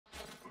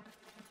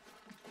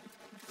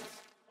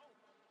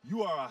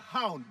You are a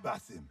hound,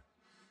 Basim.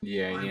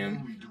 Yeah, I I'm am.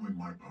 only doing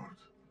my part.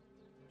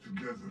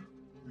 Together,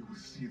 we will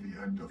see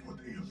the end of what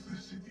ails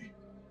this city.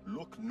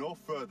 Look no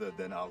further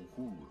than Al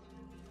Ghul,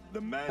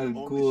 the man Al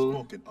only Ghul,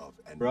 spoken of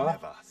and bruh.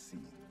 never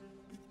seen.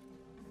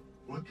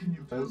 What can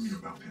you tell me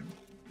about him?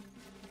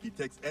 He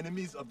takes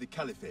enemies of the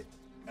Caliphate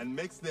and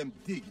makes them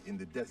dig in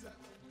the desert.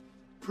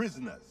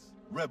 Prisoners,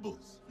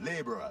 rebels,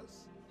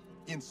 laborers.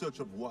 In search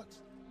of what?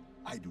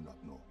 I do not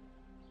know.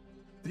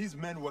 These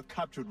men were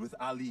captured with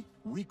Ali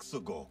weeks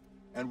ago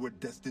and were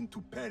destined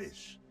to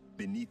perish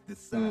beneath the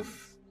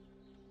sands.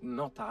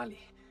 Not Ali.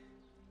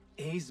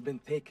 He's been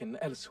taken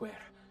elsewhere.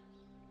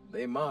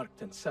 They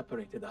marked and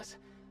separated us.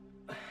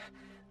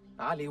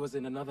 Ali was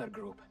in another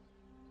group.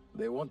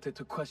 They wanted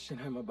to question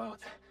him about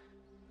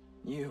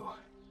you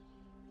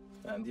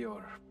and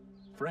your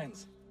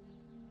friends.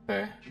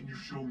 Okay. Can you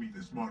show me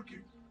this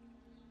marking?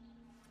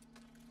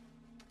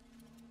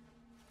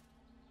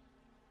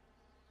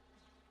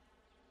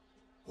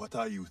 What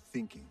are you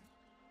thinking?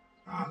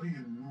 Ali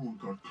and Noor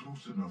got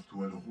close enough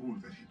to Al Ghul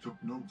that he took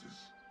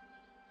notice.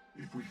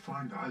 If we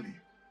find Ali,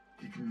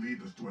 he can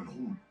lead us to Al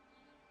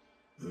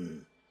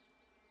Ghul.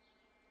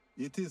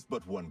 It is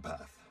but one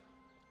path.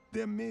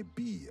 There may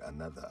be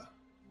another.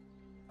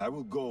 I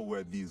will go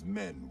where these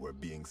men were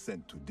being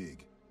sent to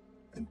dig,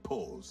 and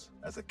pose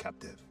as a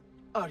captive.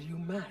 Are you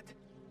mad?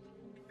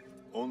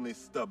 Only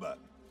stubborn.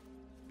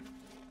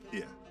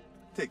 Here,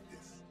 take this.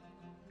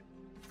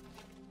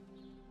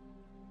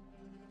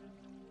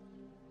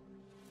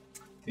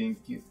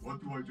 Thank you.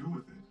 What do I do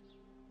with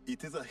it?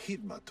 It is a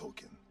Hidma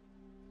token.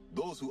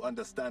 Those who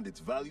understand its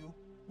value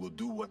will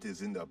do what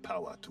is in their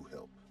power to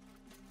help.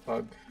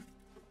 Bug.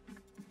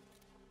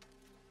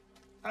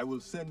 I will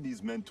send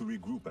these men to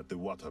regroup at the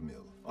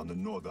watermill on the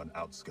northern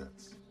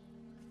outskirts.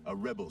 A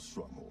rebel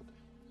stronghold.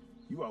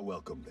 You are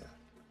welcome there.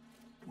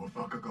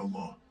 Wafakak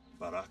Allah.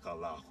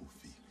 Barakallahu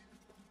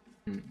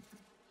fiq.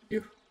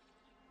 You.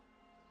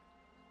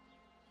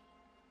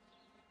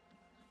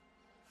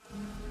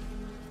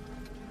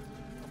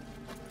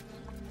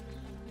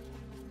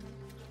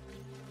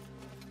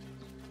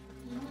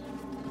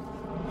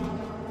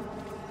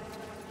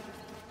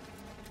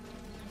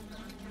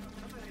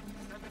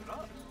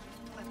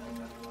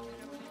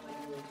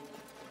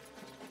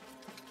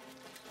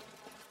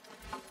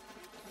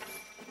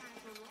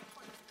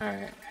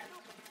 Alright.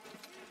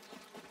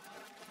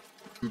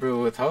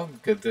 Bro, with how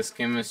good this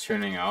game is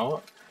turning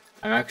out,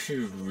 I'm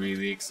actually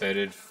really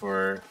excited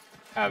for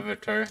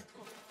Avatar.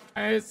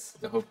 I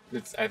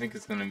think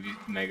it's gonna be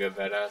mega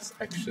badass,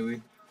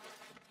 actually.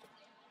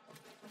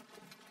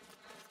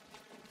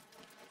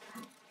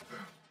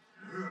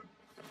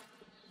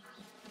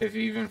 If it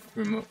even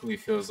remotely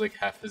feels like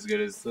half as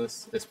good as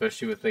this,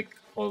 especially with like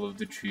all of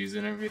the trees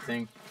and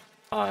everything.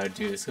 Ah,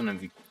 dude, it's gonna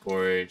be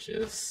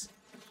gorgeous.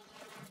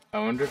 I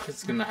wonder if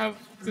it's gonna have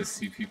the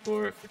sea people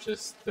or if it's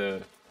just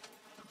the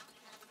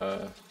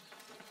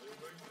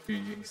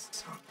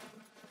trees.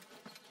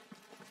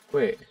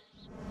 Wait.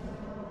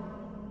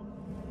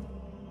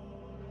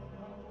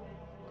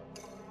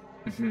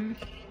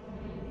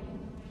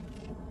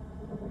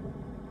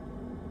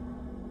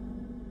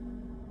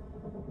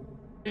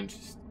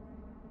 Interesting.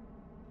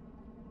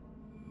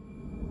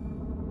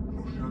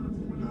 Roshan and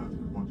Fulat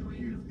will want to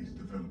hear of these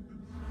developments.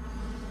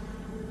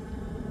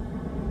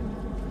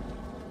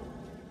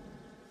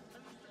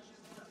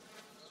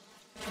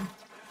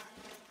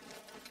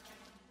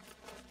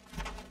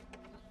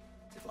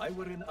 If I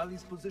were in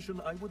Ali's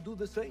position, I would do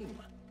the same.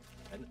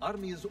 An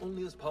army is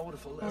only as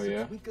powerful as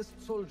yeah? its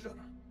weakest soldier.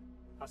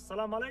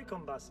 Assalamu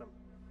alaikum, Basim.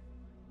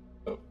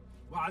 Oh.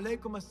 Wa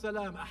alaikum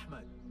assalam,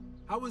 Ahmed.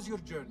 How was your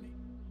journey?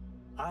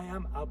 I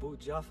am Abu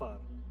Jafar.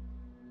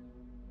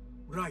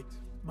 Right.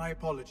 My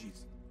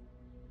apologies.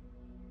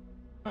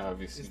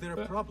 Obviously. Is there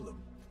a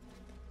problem?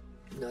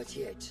 Not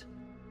yet.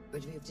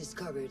 But we've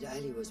discovered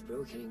Ali was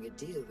brokering a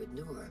deal with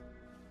Noor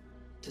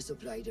to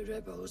supply the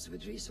rebels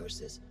with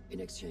resources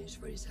in exchange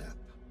for his help.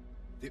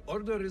 The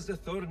Order is a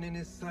thorn in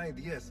his side,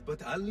 yes,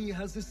 but Ali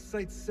has his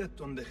sights set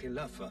on the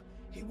Khilafah.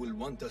 He will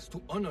want us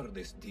to honor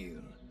this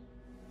deal.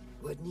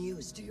 What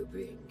news do you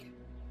bring?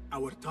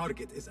 Our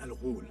target is Al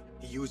Ghul.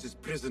 He uses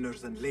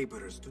prisoners and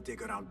laborers to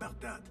dig around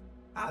Baghdad.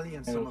 Ali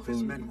and some of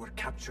his men were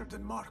captured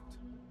and marked.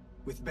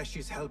 With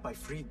Beshi's help, I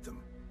freed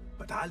them.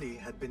 But Ali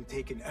had been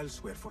taken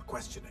elsewhere for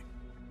questioning.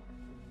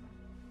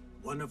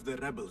 One of the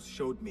rebels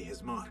showed me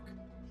his mark.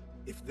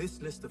 If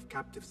this list of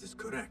captives is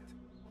correct,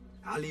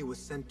 Ali was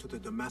sent to the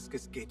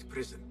Damascus Gate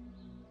prison.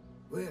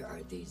 Where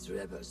are these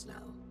rebels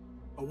now?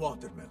 A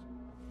watermill,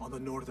 on the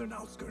northern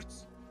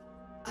outskirts.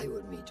 I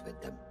will meet with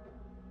them.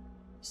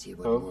 See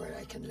what Oh. more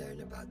I can learn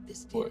about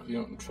this deal. What,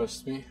 you don't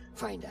trust me?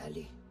 Find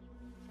Ali.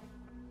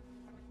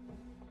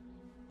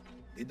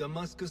 The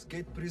Damascus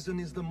Gate prison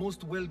is the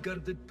most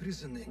well-guarded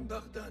prison in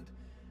Baghdad.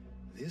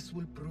 This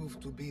will prove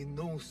to be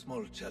no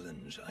small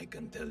challenge, I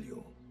can tell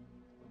you.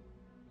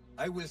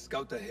 I will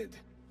scout ahead.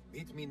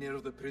 Meet me near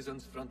the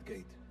prison's front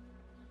gate.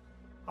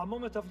 A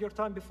moment of your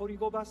time before you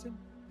go, Basim.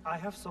 I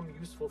have some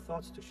useful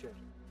thoughts to share.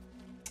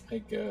 I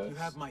guess. You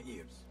have my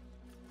ears.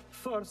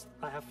 First,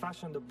 I have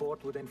fashioned a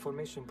board with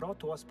information brought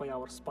to us by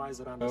our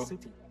spies around the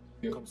city.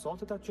 Yep.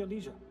 Consult it at your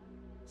leisure.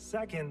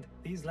 Second,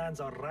 these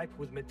lands are ripe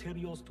with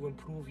materials to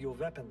improve your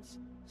weapons.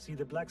 See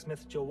the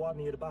blacksmith Jawad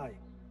nearby.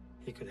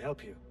 He could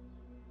help you.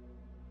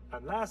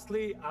 And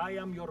lastly, I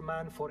am your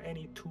man for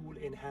any tool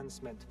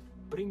enhancement.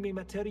 Bring me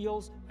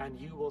materials, and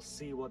you will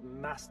see what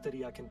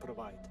mastery I can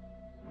provide.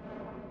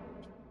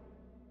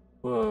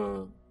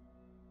 Whoa.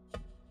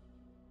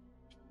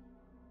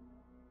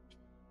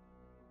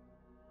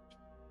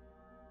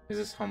 Is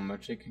this how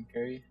much I can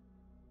carry?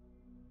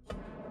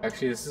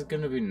 Actually, this is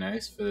gonna be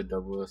nice for the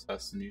double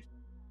assassination.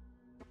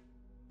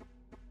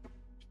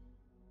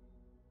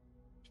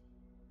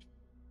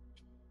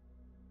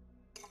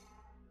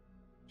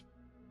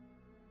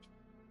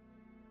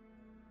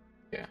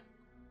 Yeah.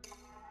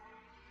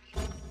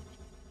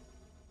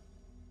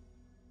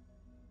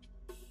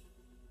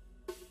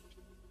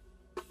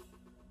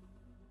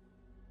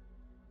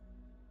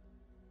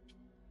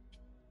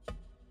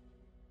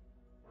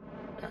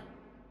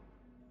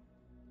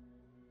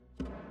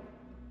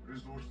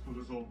 Resourceful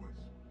as always.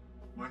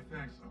 My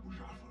thanks, Abu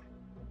Ja'far.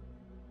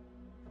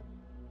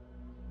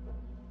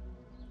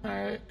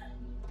 Alright.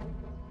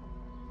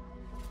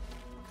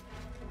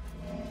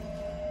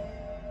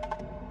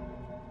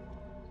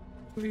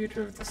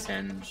 Leader of the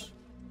Senge.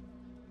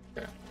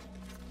 Yeah.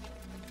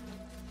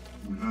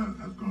 Ulad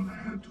has gone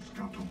ahead to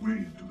scout a way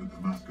into the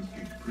Damascus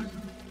Gate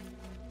prison.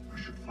 I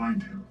should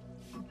find him,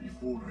 but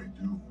before I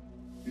do,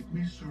 it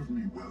may serve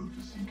me well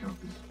to seek out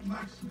this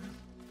blacksmith.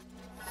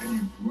 Any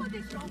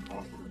improvements I would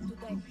offer would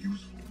prove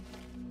useful.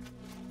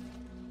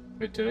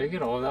 Wait, did I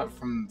get all that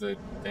from the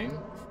thing?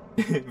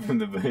 From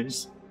the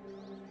bench?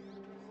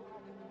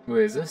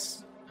 Wait, is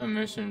this a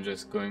mission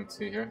just going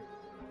to here?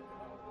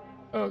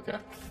 Oh, okay.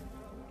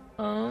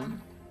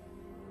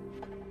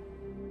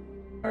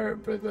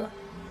 Alright, brother.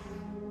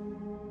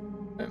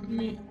 Let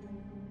me...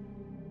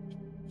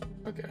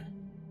 Okay.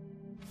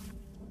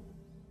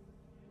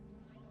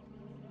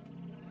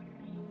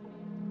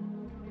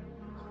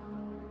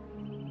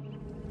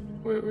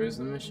 Wait, where's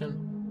the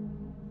mission?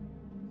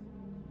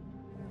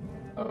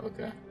 Oh,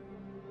 okay.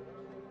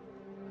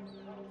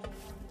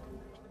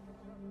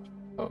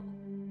 Oh.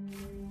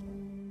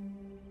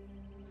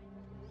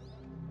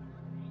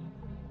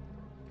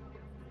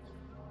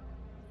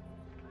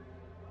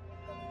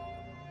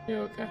 Yeah,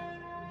 okay.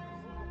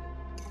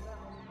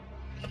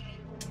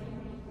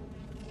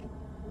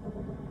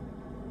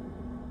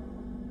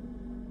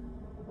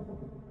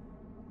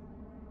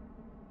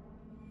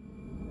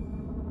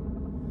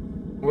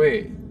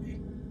 Wait,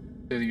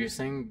 so you're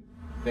saying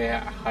they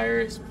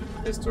hire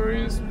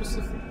historians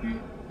specifically?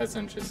 That's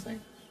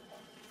interesting.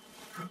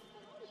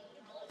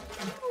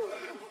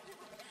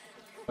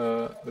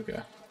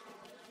 Okay.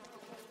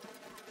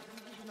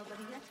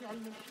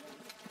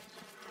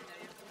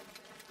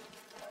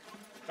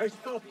 Hey,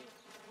 stop!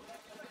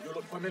 You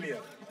look familiar.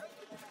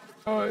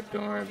 Oh,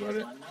 don't worry about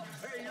it.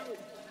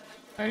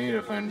 I need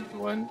to find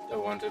a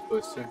wanted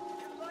poster.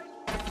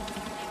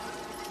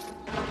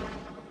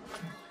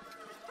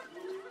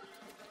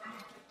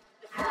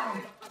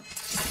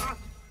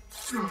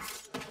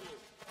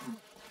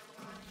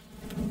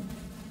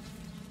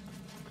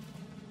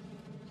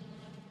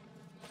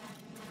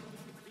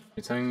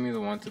 You're telling me the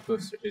wanted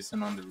poster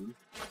isn't on the roof?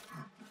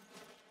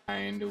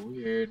 Kinda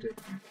weird.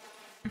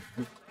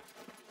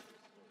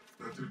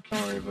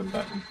 Don't worry about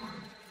that.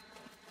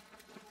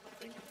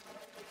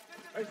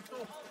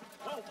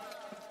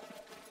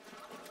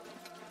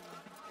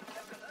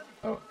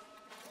 Oh.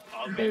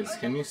 Guys,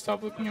 can you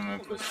stop looking at my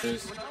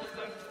posters?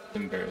 It's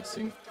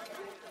embarrassing.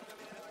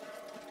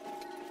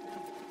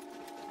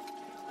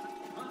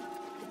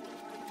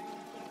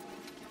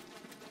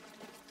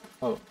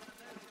 Oh.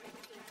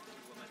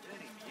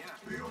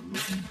 They are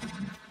looking for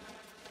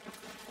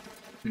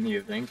me.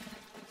 You think?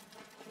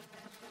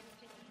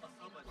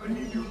 I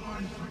need your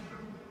eyes, my friend.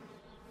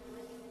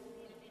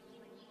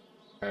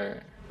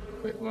 Alright.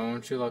 Wait, why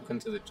won't you lock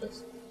into the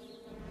chest?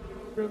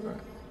 River.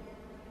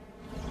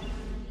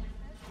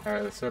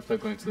 Alright, let's start by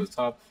going to the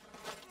top.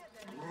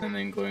 And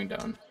then going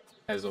down,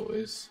 as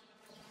always.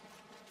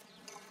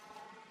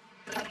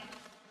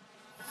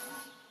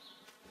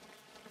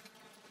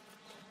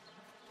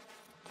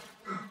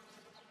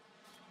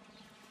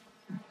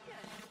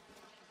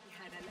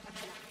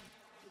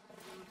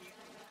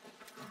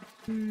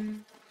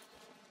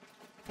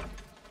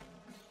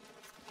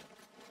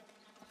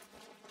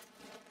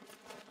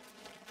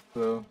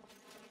 Hello.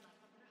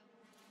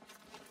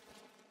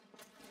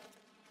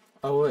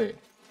 Oh wait.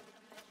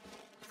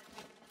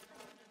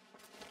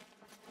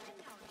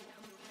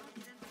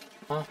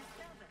 Huh?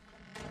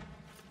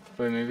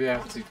 Wait, maybe I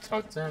have to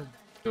talk to him?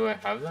 Do I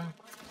have them?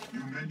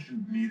 You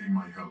mentioned needing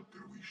my help,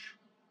 Derwish.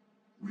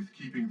 With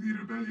keeping the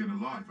rebellion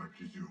alive, I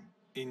presume.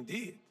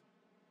 Indeed.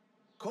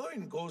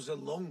 Coin goes a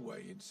long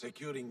way in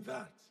securing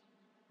that.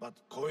 But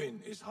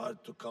coin is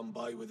hard to come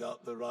by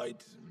without the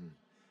right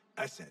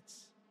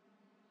assets.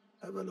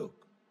 Have a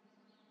look.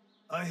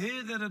 I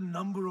hear that a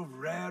number of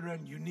rare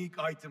and unique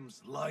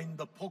items line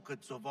the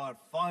pockets of our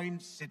fine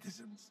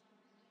citizens.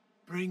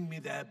 Bring me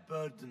their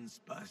burdens,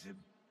 Basim,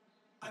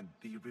 and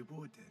be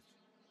rewarded.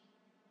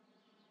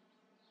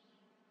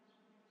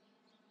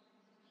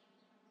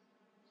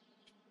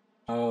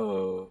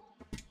 Oh.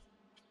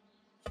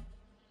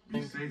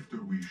 Be safe,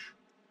 Derwish.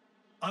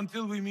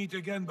 Until we meet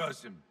again,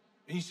 Basim.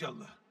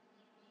 Inshallah.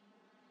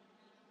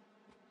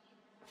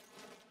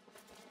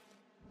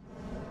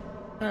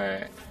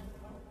 Alright.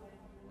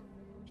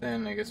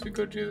 Then I guess we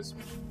go do this.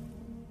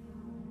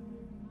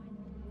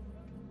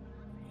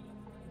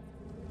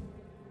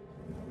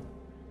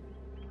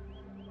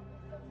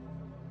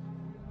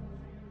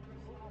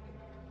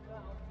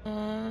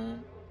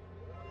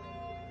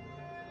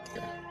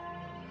 Okay.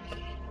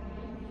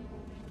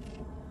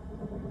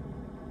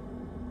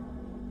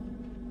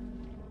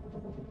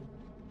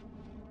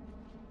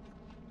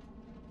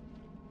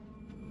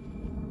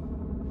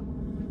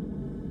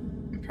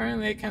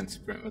 Apparently I can't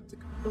sprint with the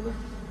controller.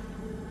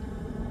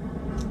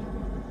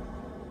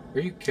 Are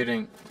you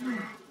kidding?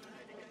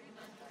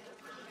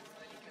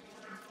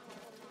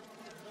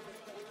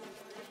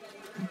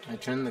 I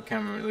turned the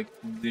camera like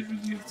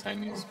literally the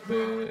tiniest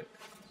bit.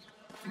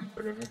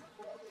 Whatever.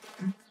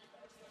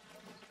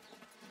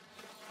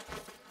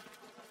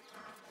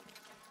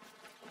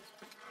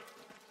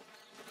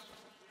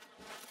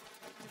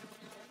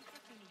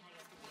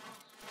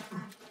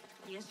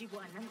 يجب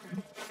أن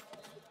ننتهي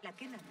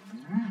لكننا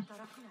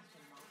اعترفنا في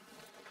الماضي.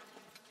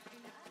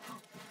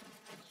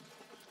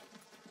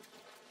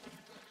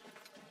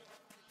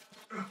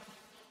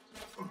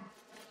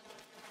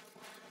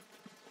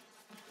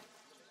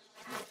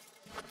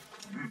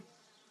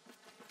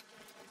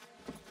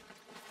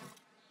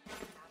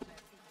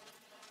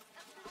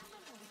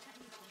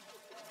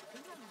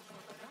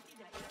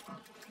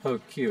 Oh,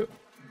 cute.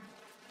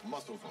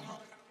 Muscle for hire.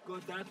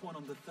 Got that one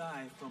on the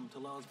thigh from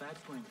Talal's back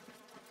spring.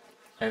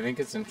 I think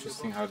it's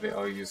interesting how they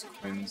all use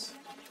coins.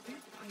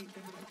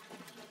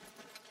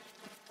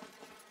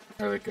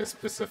 Or like a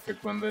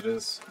specific one that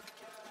is.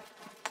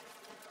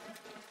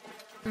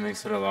 It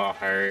makes it a lot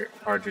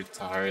harder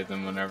to hire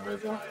them whenever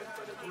though.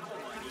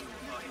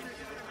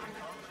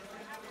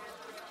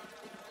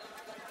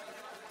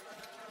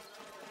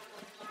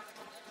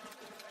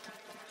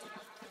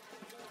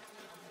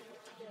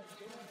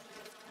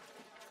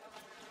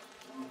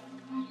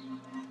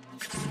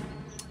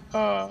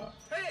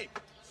 Hey!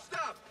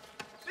 Stop!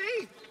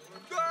 Thief!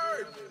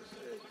 Guard!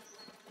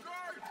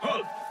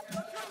 Halt!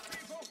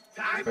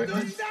 Time Right. to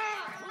die!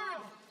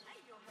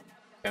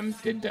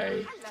 Did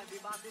die.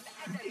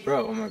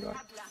 Bro, oh my god.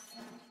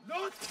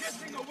 Not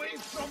getting away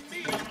from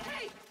me!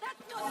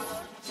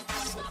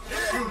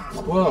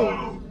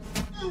 Whoa!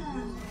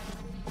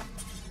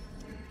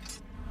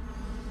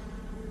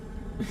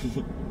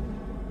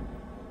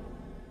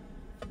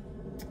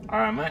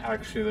 Alright, I might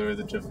actually lower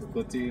the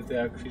difficulty if they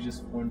actually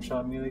just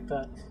one-shot me like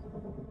that.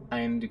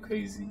 Kinda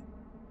crazy.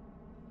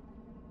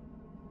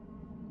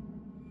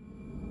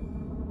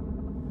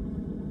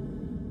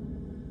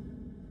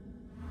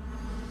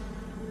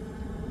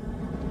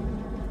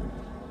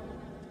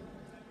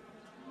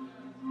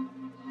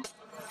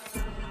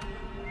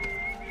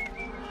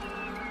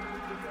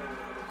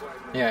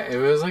 Yeah, it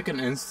was like an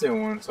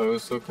instant one, so I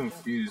was so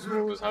confused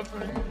what was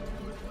happening.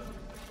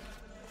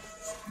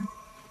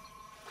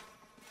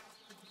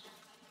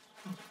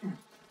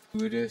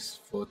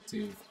 Buddhist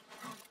votive.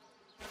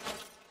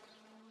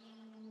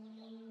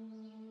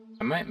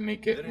 I might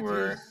make it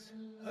where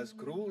as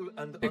cruel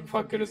and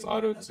pickpocket is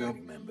auto as I too.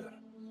 remember.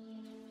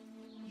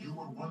 You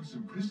were once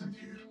imprisoned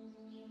here.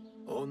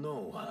 Oh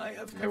no, I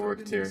have I never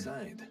worked been here.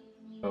 inside.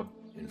 Oh,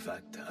 In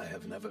fact, I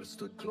have never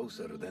stood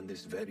closer than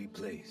this very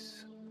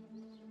place.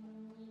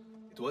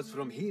 It was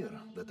from here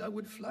that I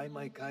would fly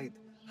my kite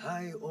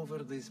high over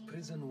these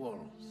prison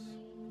walls.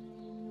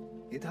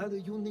 It had a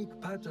unique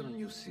pattern,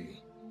 you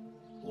see.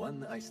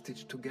 One I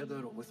stitched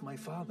together with my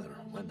father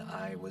when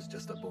I was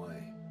just a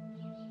boy.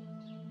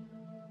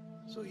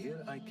 So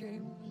here I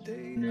came,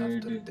 day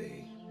after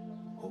day,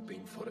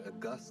 hoping for a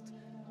gust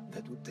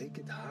that would take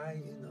it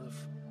high enough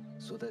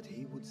so that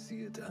he would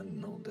see it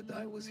and know that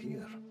I was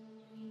here.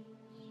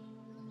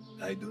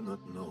 I do not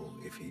know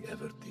if he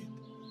ever did.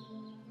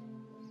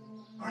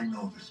 I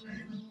know this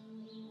pain,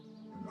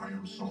 and I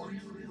am sorry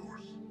for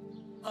yours.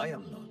 I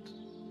am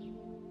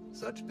not.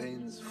 Such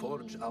pains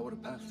forge our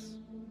paths.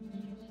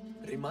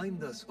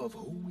 Remind us of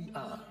who we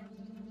are,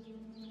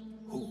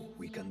 who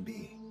we can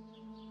be.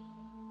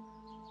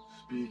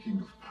 Speaking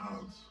of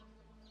paths,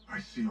 I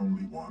see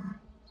only one,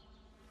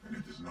 and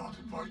it is not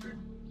inviting.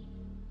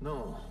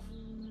 No,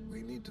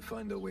 we need to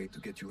find a way to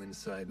get you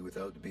inside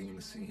without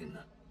being seen.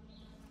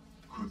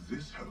 Could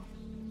this help?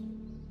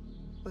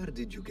 Where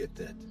did you get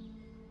that?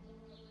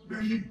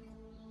 Beshi,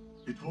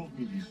 he told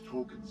me these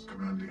tokens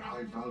command a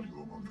high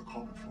value among the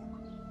common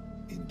folk.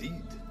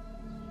 Indeed.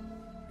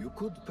 You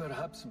could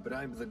perhaps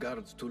bribe the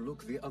guards to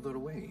look the other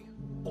way,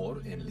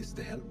 or enlist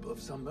the help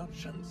of some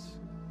merchants.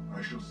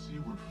 I shall see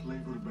what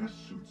flavor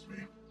best suits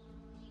me.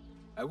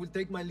 I will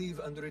take my leave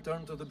and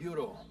return to the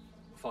bureau.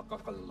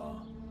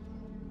 Faqakallah.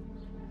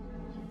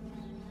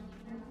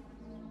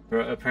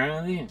 Bro,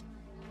 apparently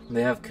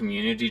they have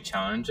community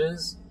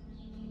challenges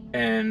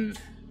And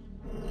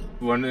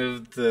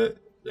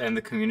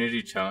the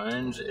community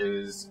challenge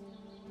is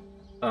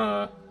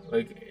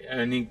like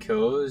any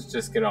kills,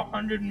 just get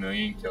 100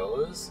 million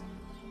kills.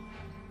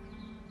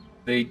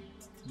 I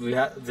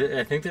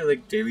think they're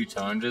like daily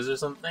challenges or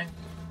something.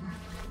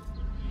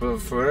 But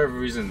for whatever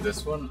reason,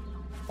 this one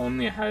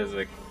only has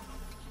like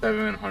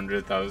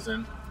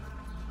 700,000,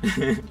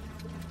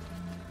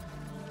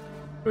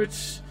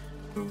 which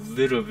a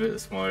little bit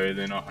smaller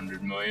than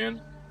 100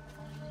 million.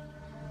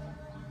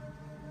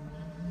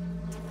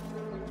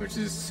 Which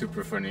is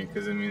super funny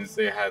because it means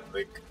they had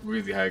like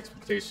really high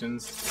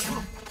expectations.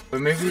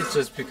 But maybe it's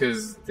just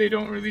because they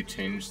don't really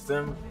change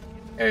them,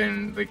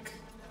 and like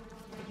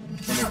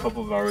in a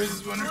couple of hours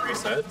is when it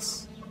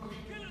resets.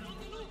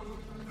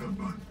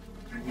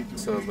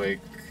 So like,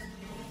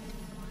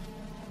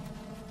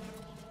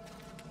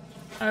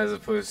 as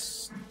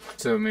opposed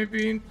to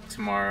maybe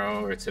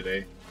tomorrow or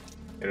today,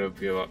 it'll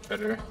be a lot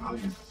better.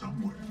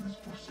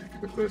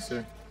 We're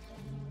closer.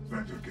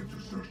 Alright,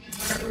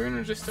 we're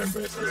gonna just start by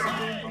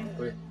assessing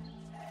probably.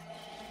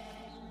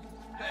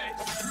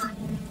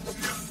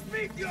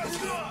 Meet your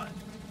god!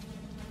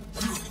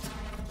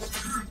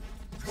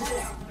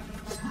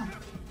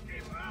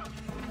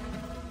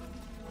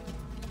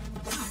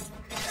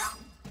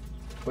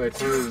 Wait,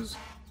 who's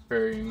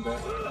carrying that?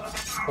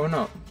 Oh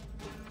no!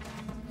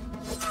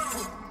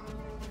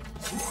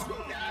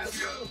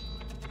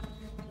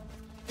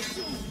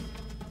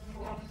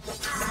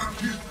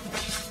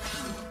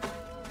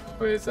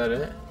 Wait, is that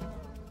it?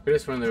 I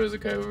just when there was a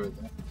guy over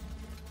there.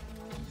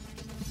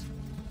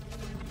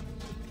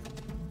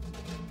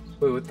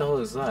 Wait, what the hell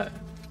is that?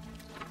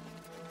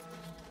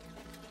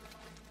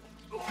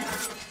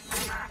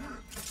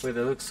 Wait,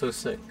 that looks so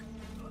sick.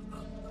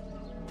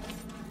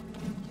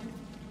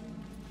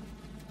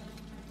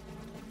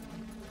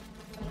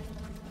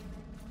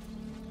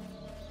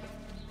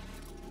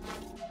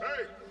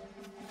 Hey!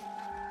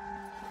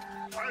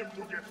 Time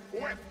to get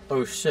wet!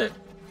 Oh shit.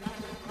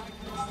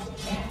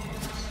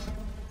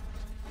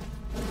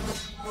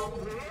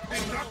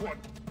 Take that one!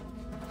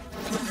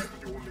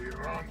 You only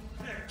run.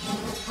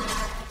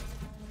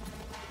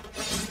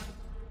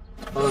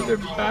 Oh, their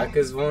back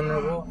is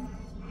vulnerable?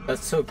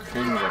 That's so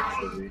cringe,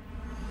 actually.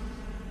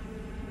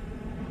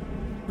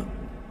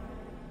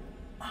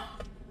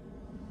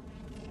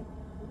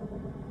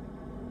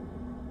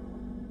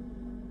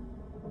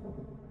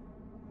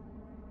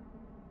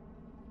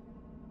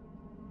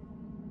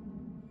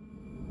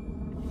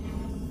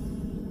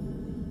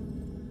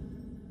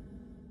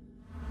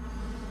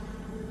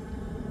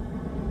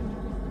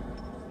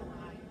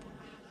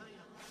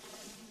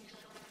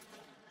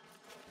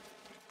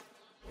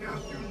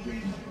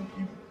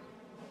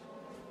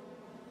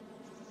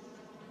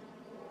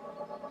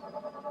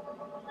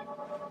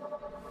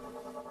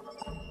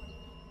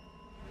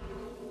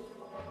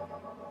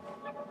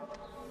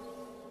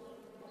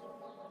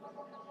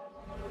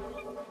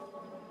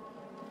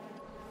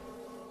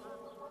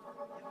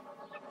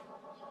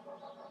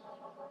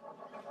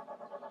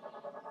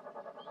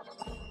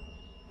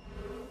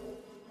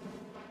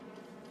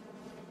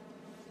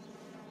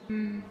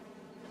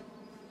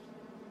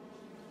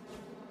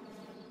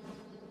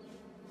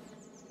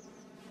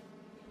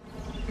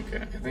 Okay,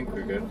 I think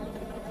we're good.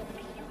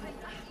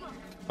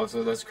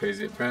 Also, that's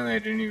crazy. Apparently, I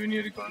didn't even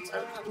need to go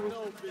inside the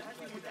school.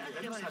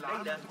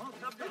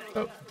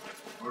 Oh.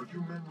 Are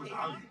you men with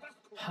Ali?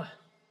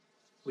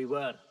 We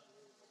were.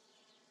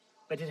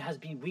 But it has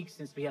been weeks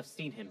since we have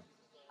seen him,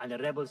 and the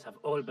rebels have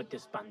all but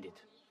disbanded.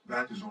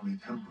 That is only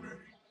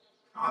temporary.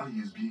 Ali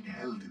is being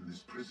held in this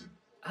prison.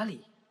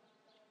 Ali?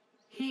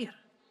 Here?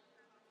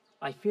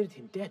 I feared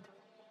him dead.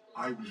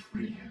 I will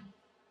free him,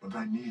 but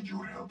I need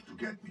your help to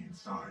get me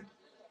inside.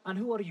 And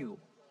who are you?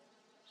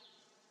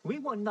 We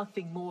want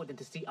nothing more than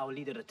to see our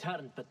leader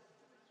return, but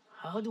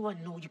how do I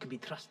know you can be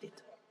trusted?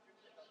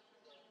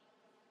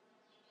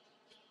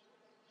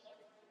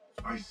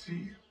 I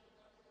see.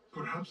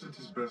 Perhaps it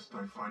is best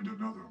I find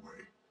another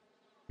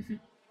way.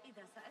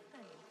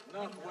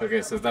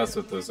 Okay, so that's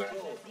what those are.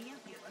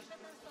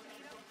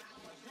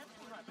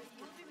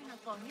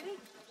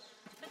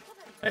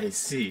 I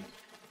see. You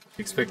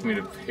expect me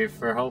to pay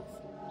for help?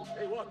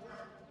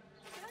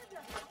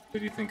 Who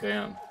do you think I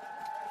am?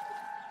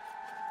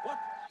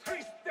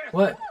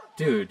 What?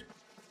 Dude.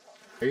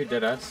 Are you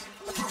dead ass?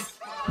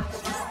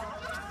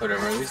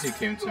 Whatever, at least you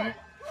came to me.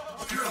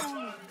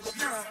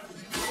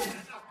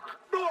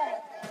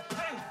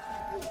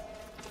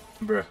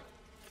 Bruh.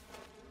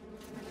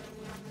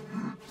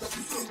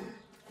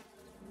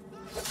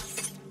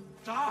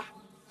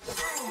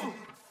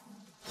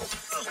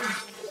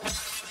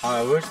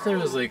 I wish there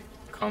was like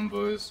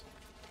combos.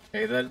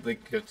 Hey, that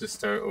like you have to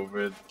start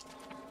over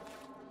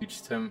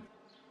each time.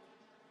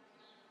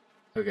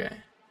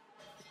 Okay.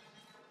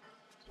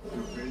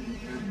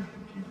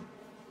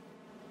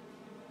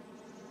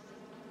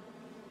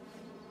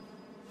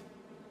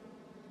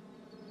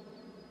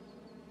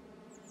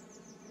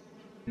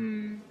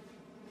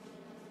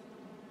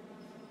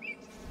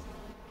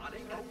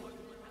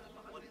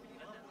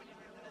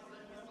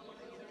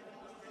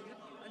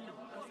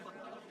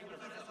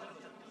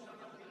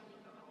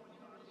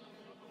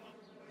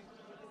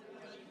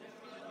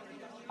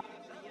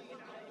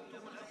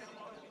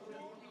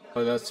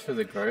 Oh, that's for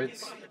the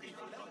guards?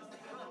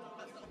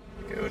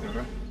 Okay,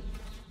 whatever.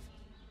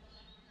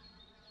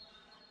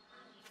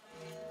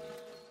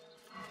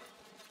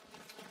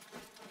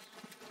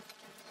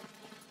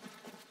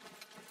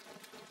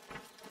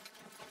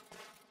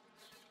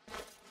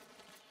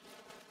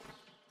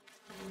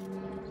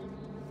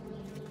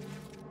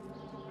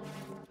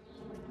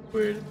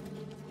 Weird.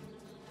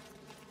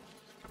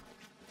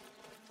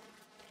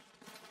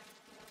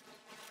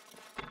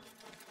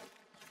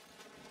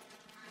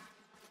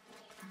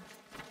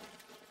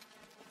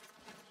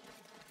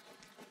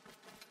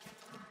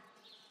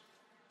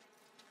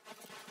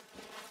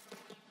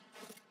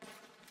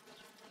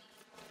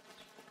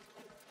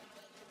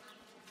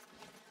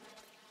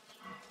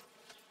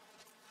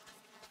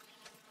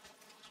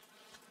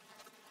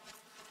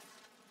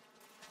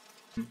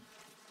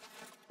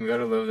 We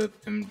gotta love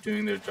that them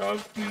doing their job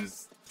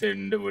means they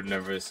would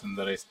never assume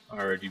that I'm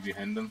already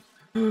behind them.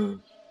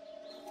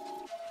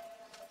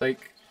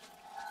 Like,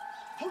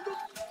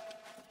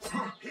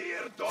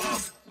 Here,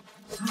 dog!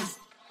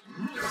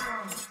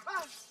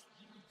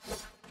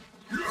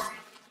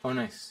 oh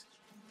nice.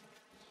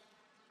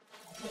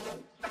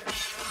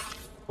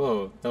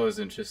 Whoa, that was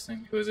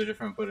interesting. It was a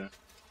different button.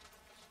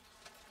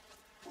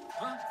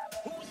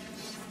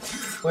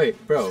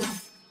 Wait, bro.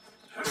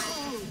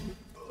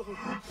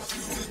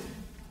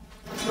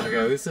 Okay,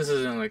 at least this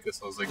isn't like a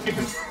Souls-like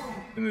game,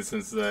 in the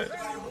sense that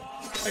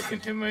I can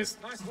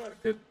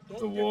hit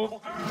the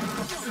wall.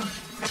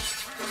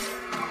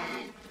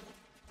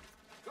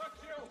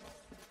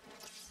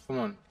 Come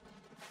on.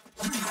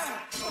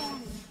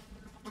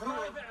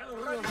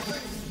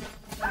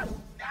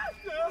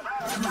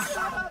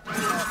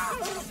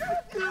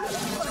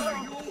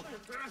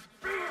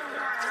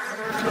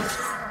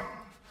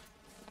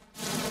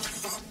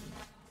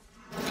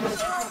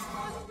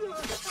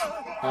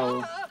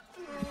 Oh.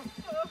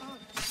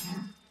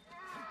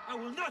 I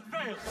will not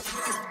fail!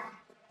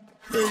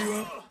 There you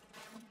are.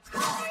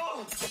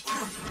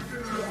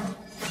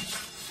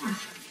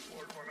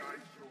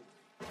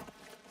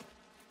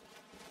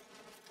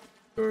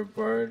 Your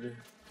bard.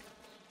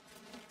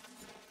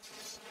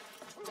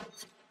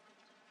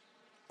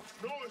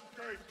 No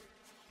escape!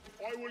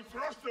 I will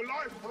thrust the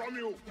life from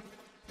you!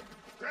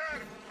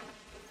 There!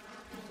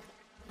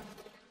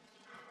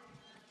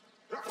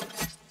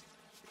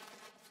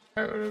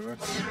 Alright, whatever.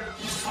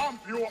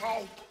 Pump you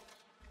out!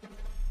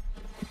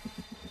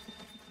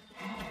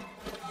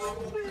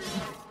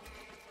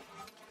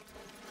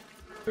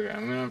 Okay,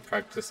 I'm gonna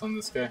practice on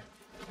this guy.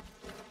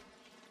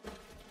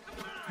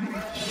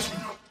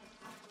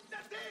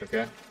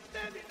 Okay.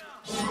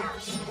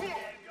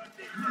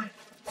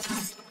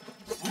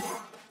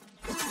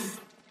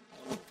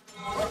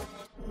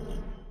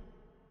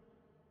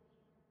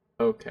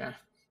 Okay.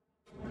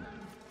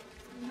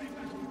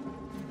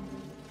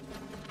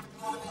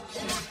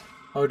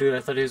 Oh, dude, I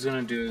thought he was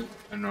gonna do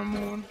a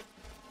normal one.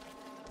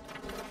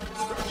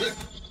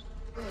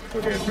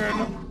 Okay, fair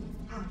enough.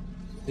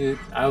 Dude,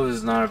 I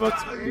was not about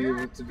to be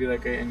able to be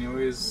that guy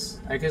anyways.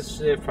 I guess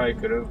they probably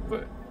could have,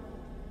 but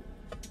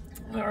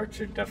the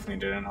archer definitely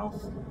didn't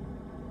help.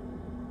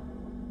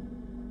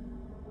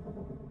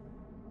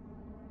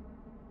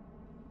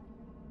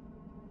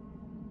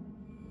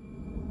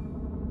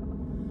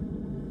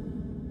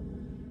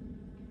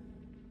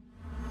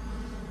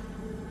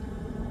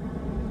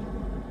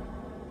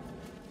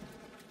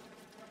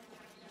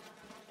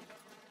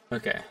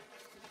 Okay.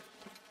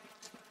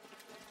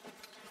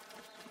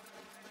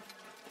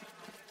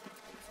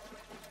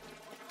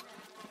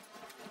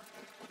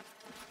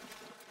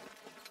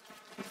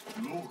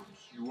 Lords,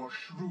 you are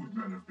shrewd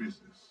men of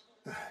business.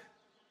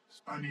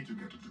 I need to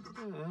get into the...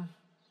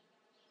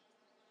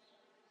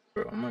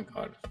 Bro, oh my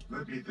god.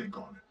 Let me think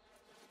on it.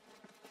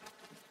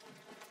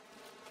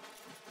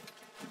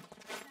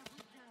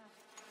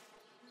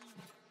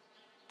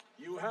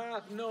 You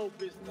have no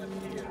business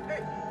here.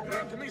 Hey,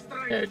 grant me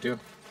strength! Yeah, I do.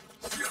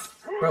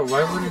 Bro,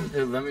 why wouldn't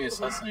it let me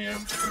assassinate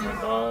him? Oh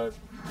my god.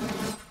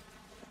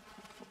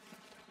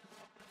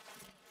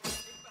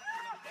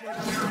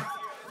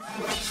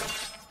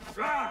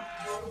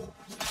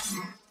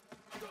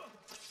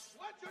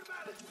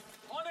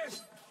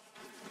 Honest!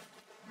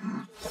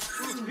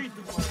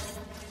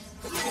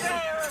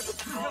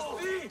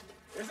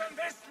 Isn't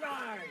this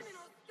nice?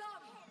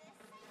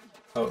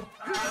 Oh.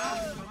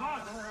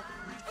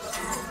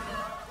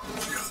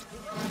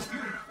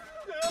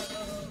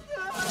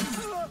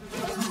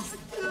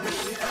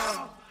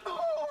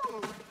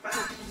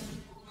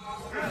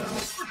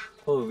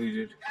 Holy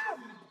dude.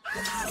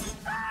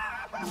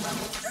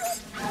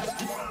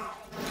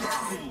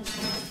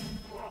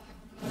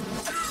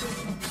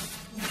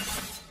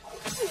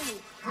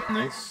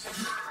 Nice.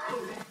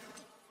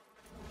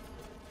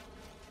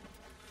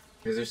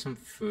 Is there some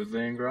food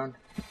laying around?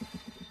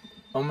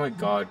 Oh my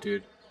god,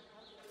 dude.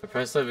 I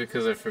pressed that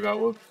because I forgot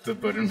what the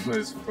button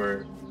was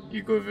for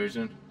Eco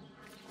Vision.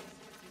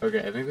 Okay,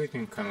 I think we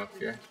can come up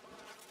here.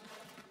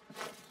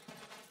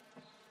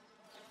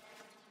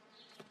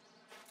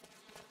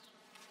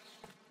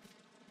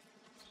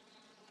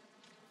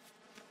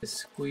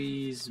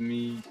 Squeeze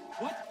me.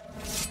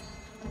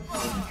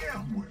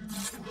 Somewhere in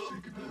this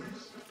forsaken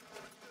place.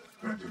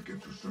 Better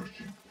get to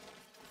searching.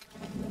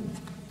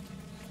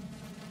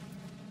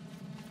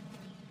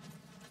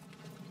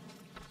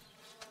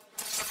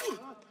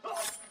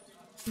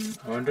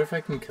 I wonder if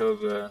I can kill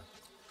the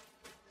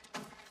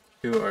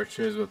 2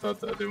 archers without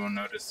the other one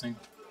noticing.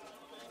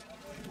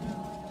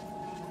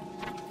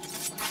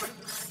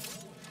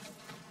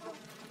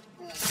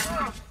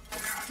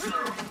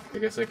 I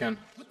guess I can.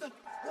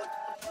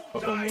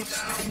 Oh, almost.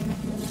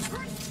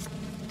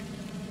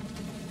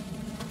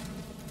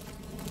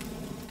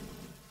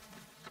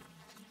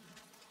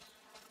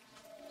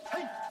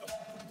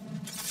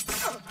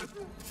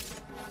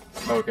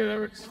 Oh, okay, that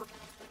works.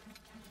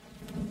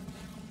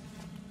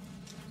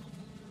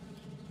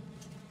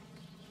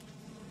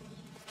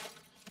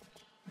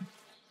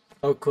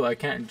 Oh, cool. I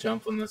can't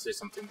jump unless there's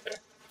something there.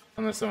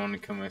 Unless I want to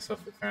kill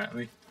myself,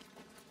 apparently.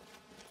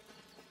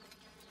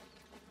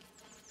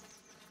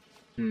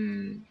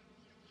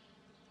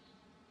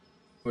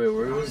 Wait,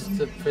 where was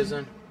the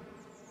prison?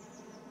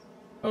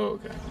 Oh,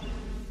 okay.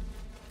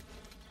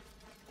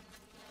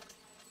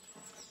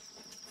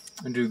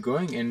 Dude,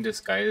 going in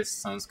disguise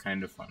sounds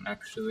kind of fun,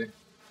 actually.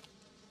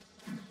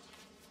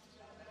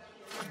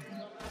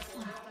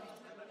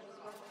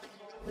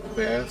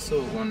 Wait, I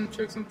also want to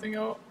check something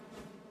out.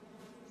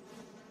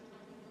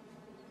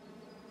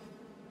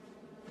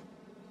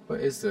 What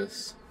is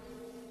this?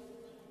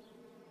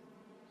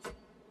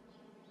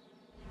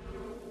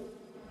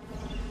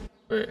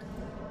 Wait.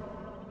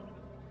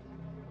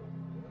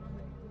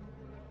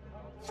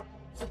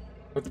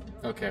 What the?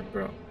 Okay,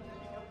 bro.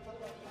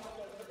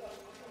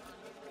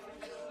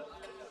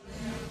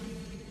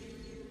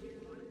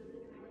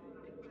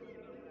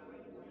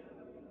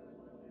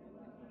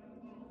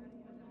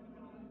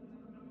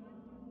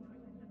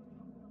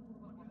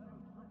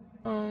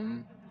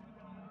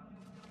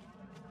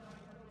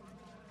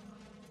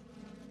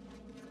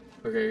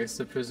 Okay, I guess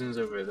the prison's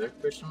over there,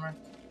 question mark?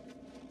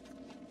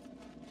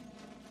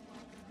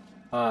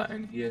 Ah,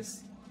 and he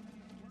has...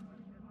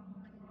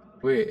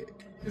 Wait,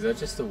 is that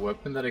just a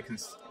weapon that I can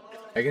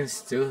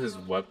steal his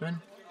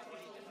weapon?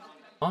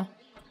 Huh?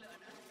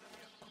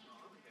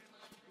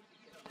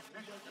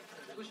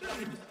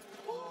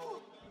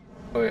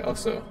 Oh wait,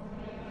 also...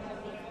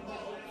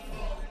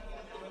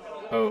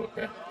 Oh,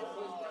 okay.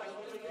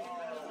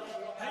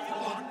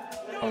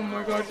 Oh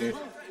my god, dude.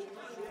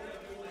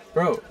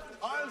 Bro!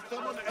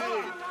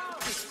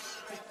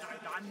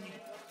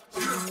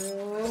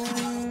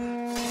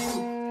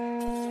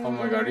 Oh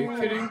my god, are you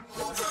kidding?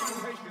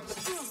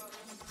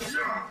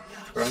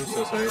 Bro, I'm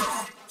so sorry.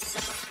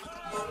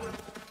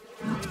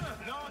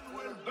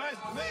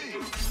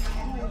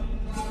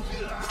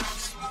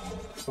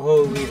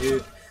 Holy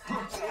dude.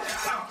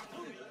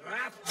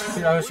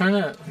 Dude, I was trying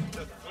to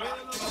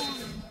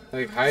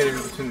like hide in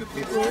between the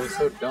people. It was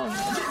so dumb.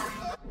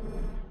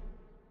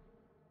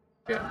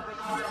 Yeah.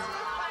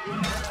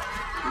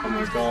 Oh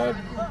my god.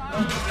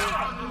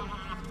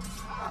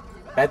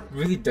 That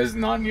really does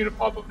not need to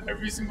pop up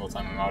every single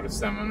time I'm out of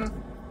stamina.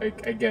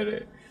 Like, I get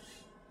it.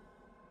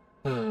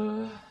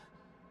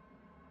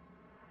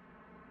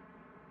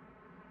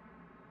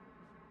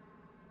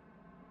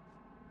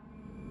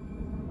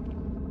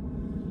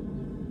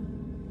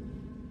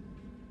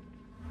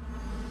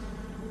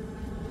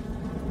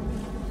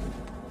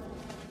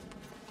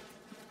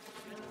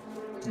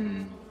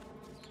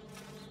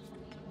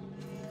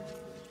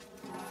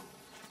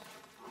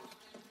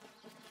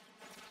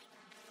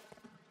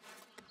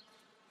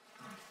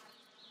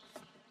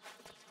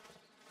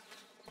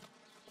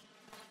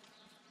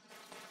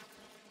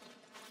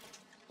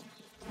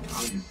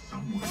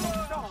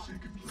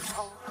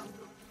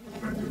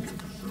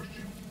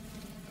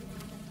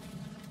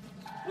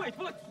 Wait,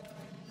 what?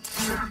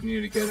 We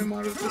need to get him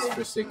out of this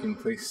forsaken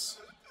place.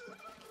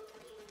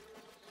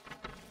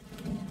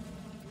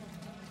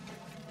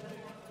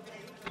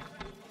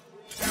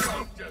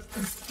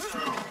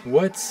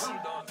 What?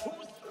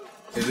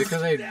 Is it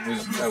because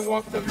I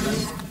walked up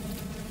then?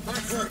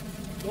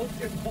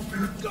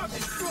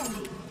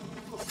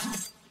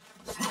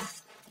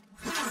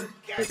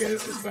 Okay,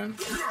 this is fine.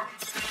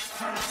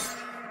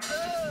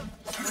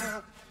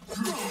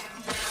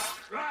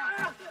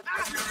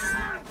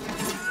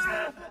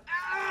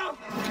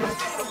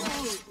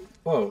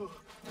 Whoa.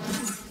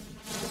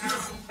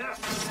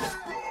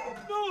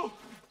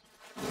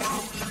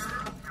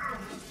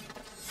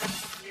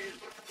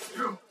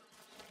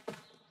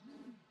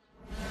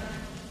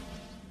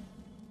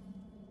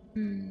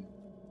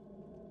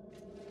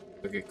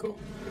 Okay, cool.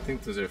 I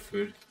think those are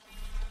food.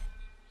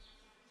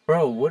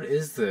 Bro, what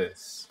is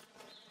this?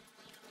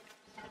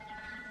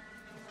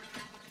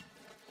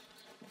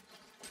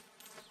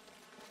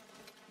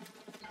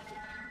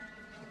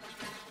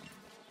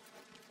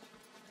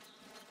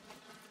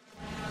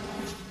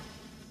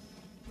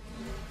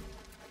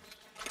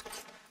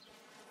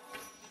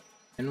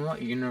 In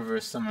what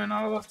universe am I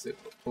not allowed to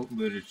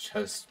loot a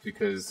chest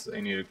because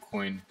I need a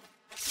coin?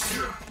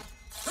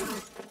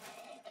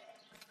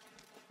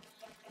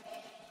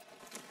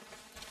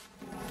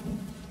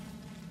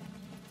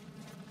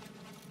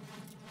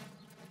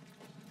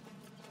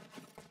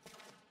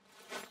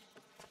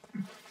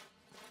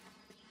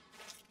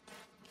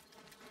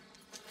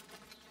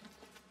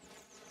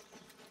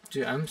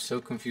 Dude, I'm so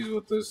confused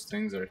what those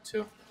things are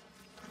too.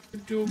 The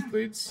dual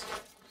blades.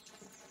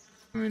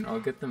 I mean, I'll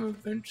get them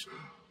eventually.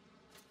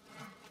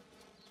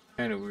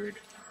 Kinda weird.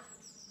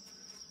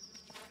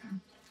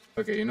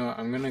 Okay, you know what?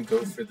 I'm gonna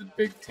go for the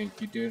big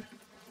tanky dude.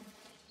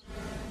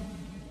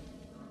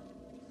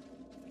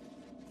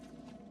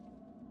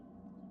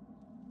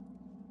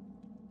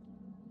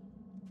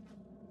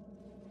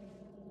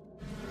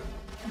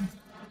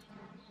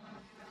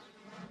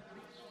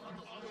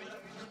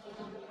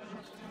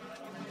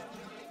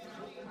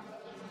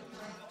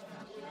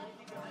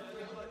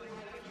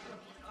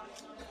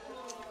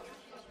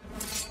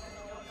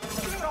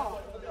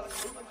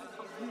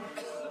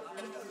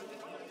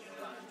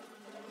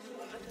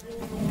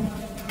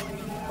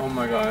 Oh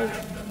my god.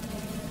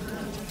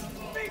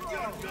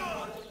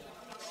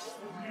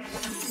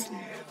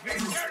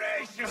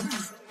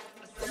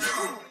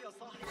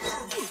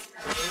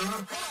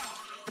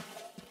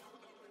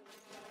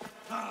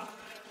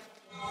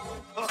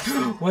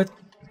 What?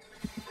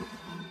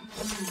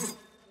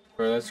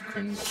 Bro, that's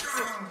cringe.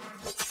 Stop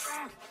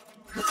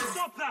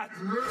that!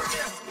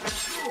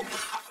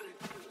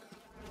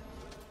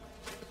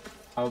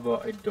 How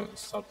about I don't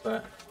stop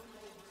that?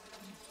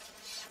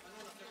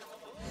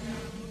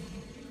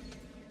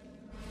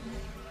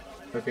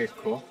 Okay,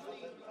 cool.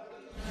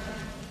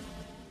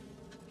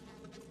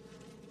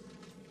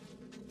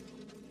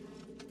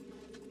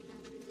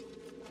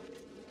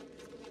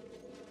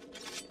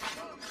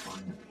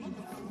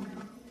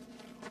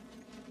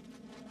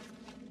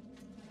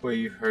 Wait,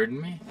 you heard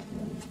me?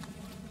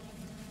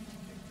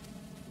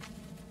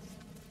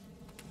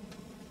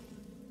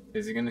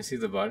 Is he gonna see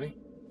the body?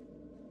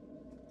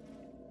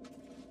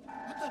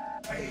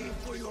 Pay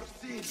for your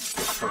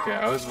sins. Okay,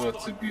 I was about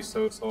to be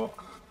so salt.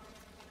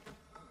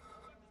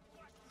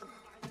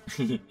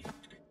 Hey,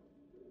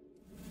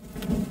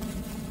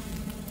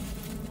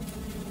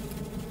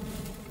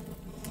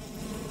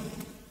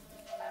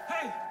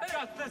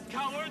 gutless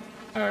coward!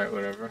 Alright,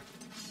 whatever.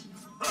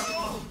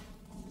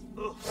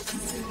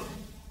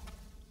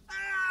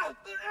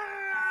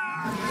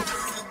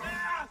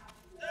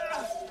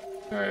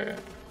 Alright.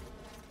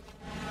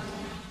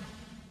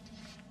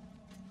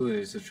 Ooh,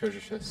 there's a treasure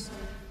chest.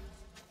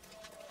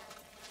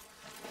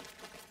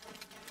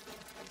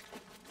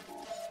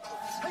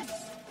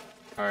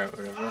 Alright,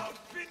 whatever.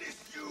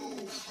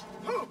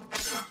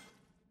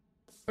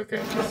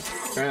 Okay.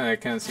 Apparently I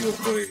can't see what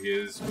color he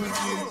is when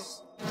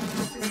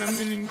I'm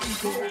in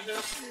eagle vision.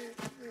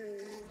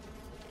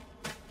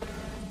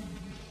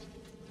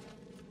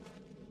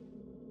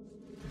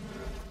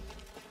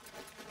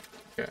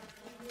 Okay.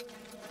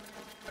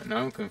 But now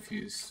I'm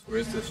confused.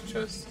 Where's this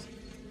chest?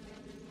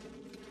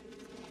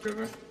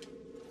 River.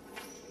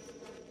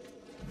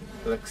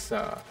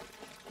 Alexa.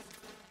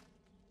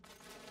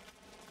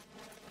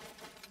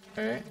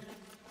 Alright.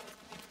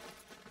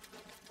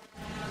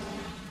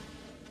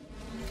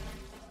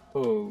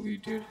 Holy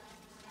dude.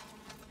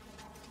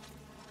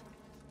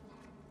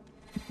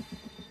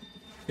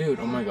 Dude,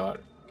 oh my god.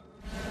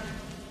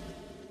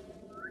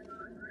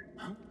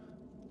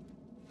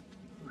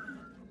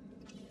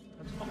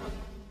 That's odd.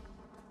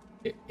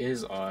 It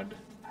is odd.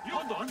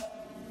 Hold on.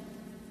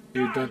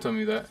 Dude, don't tell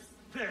me that.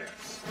 There.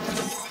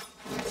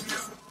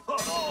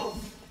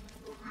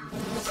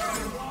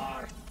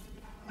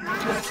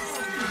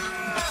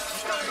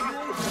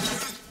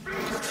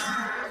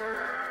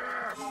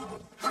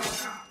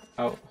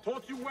 Ow.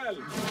 Taught you well,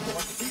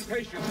 but be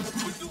patient.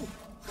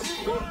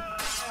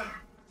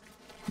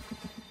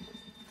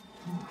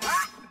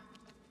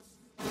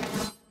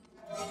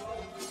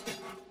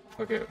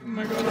 Okay, oh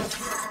my god.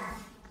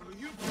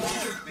 You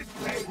fall this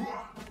way.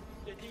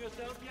 Getting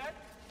yourself yet?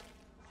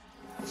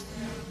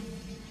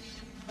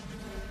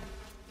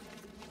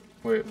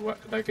 Wait, what?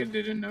 That kid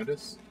didn't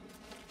notice?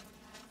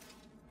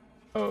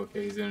 Oh,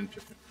 okay, he's in a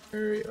different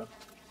area.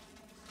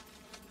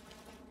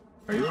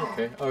 Are you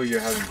okay? Oh, you're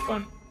having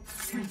fun.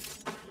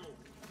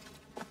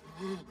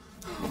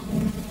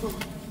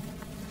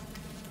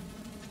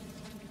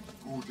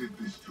 Who did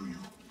this to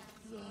you?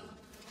 The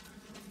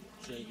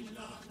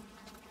jailer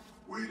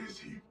Where is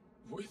he?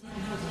 with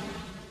another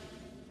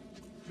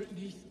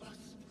beneath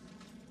us.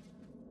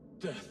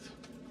 Death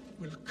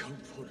will come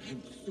for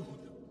him soon.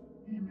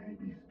 He may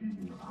be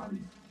speaking of Ali.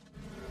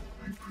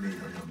 I pray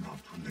I am not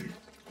too late.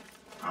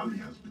 Ali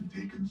has been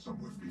taken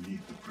somewhere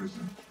beneath the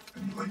prison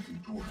and likely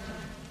tortured.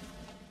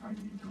 I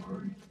need to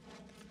hurry.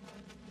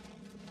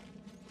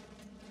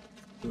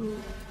 Ooh.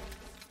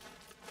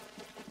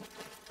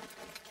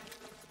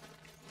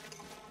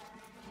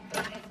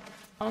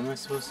 How am I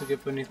supposed to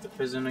get beneath the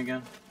prison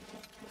again?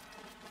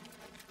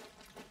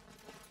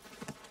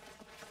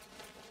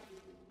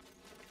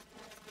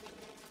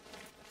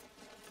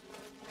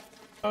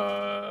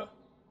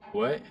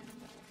 What?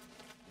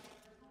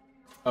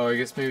 Oh, I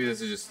guess maybe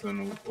this is just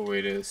a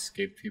way to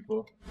escape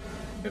people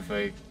if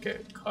I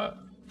get caught.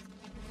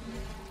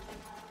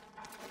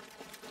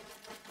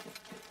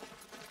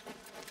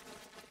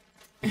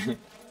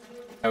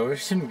 I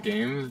wish in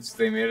games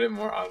they made it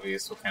more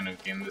obvious what kind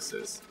of game this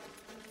is.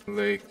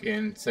 Like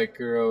in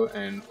Sekiro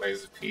and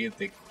Rise of P,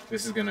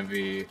 this is gonna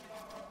be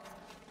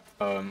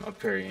a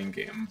parrying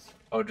game.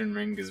 Elden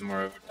Ring is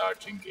more of a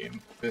dodging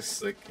game.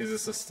 This, like, is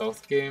this a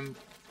stealth game?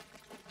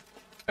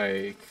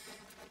 Like,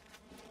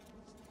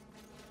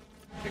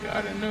 I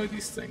gotta know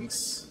these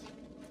things.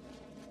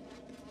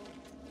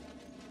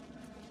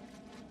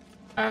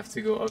 I have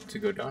to go up to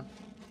go down.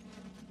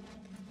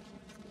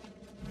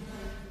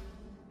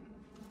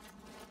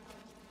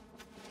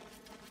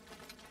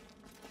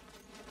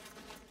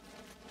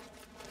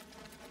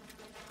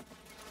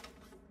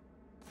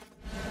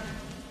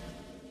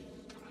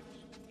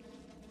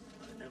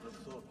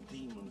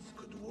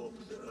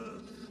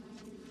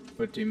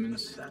 What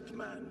demons? That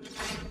man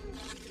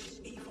is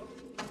evil.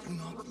 Do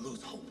not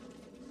lose hope.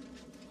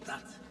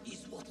 That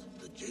is what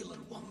the jailer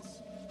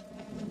wants.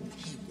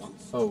 He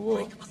wants to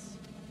break us.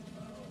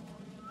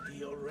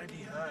 He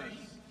already has.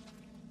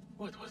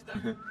 What was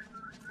that?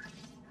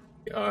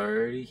 He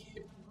already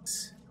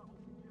hits.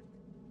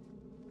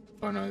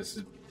 Oh no, this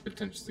is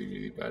potentially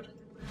really bad.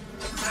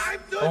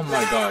 Oh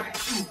my god.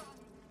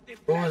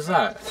 What was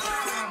that?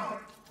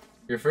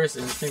 Your first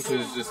instinct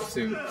was just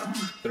to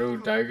throw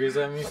daggers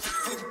at me?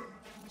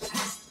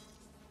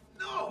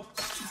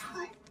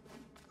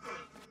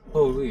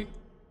 Holy.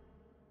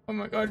 Oh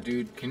my god,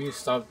 dude, can you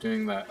stop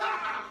doing that?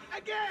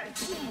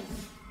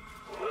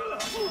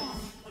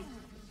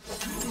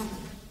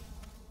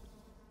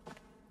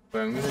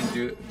 But I'm gonna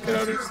get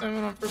out of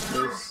stamina on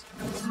purpose.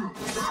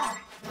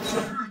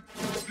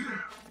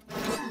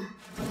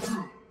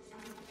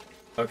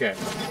 Okay,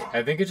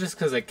 I think it's just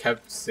because I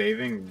kept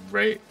saving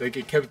right, like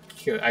I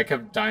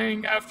kept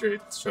dying after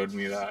it showed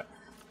me that.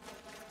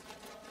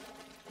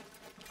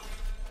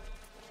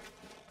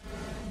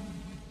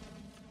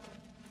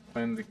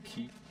 Find the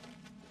key.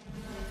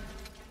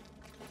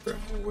 From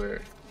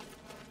where?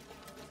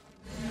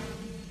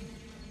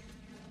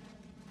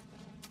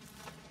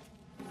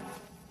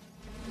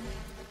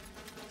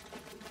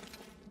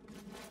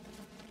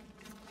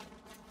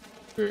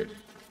 Weird.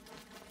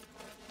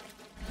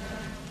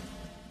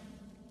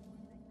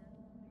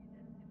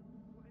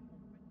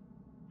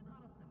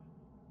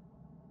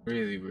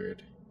 Really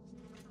weird.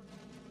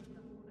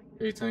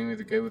 Are you telling me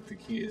the guy with the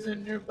key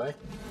isn't nearby?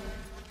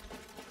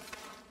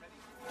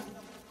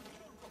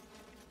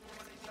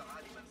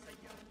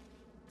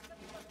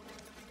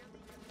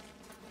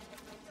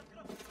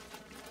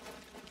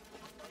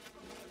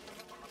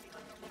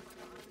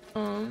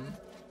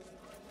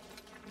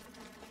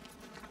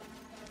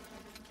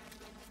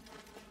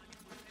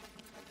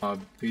 I'll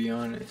be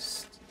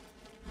honest.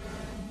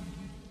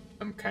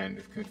 I'm kind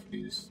of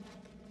confused.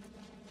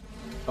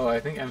 Oh, I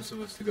think I'm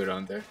supposed to go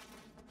down there.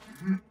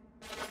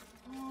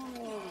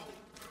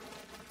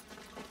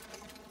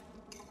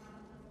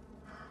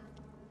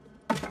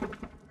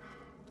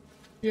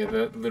 Yeah,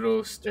 that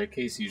little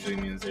staircase usually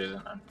means there's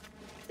an end.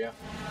 Yeah.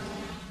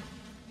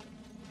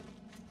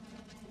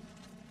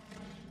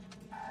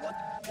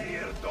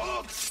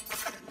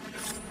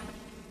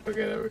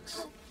 Okay, that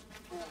works.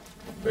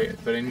 Wait,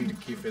 but I need a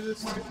key for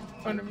this to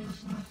find me.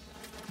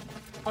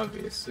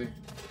 Obviously.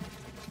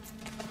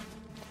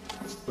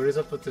 What is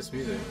up with this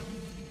music?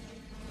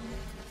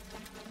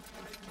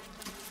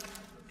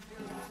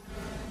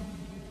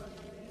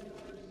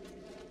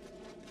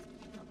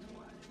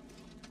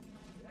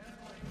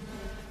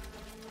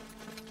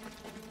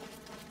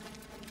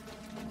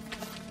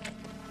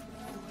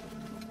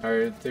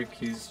 Are there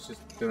keys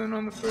just chilling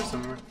on the floor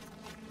somewhere?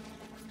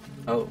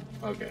 Oh,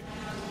 okay.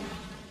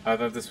 I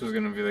thought this was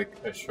gonna be like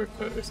a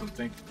shortcut or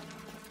something.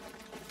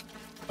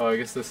 Oh, I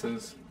guess this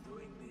is.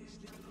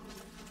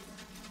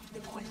 The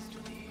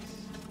question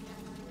is,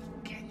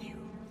 can you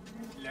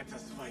let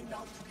us find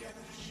out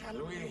together,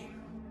 shall we?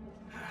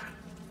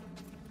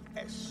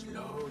 A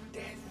slow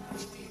death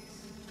it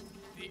is.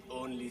 The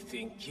only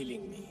thing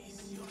killing me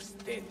is your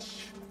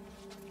stench.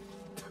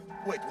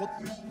 Wait, what?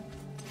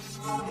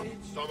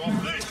 Some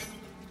of this!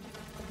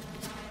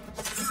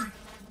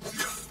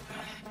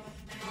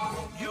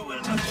 You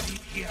will not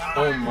leave here.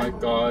 Oh my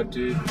god,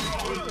 dude.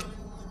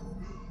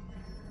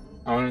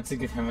 I wanted to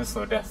give him a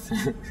slow death.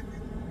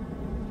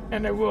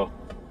 And I will.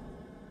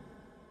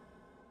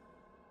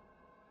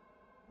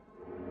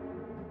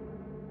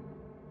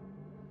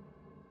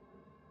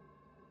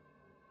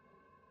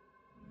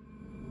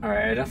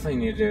 Alright, I definitely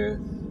need to...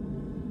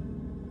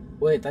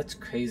 Wait, that's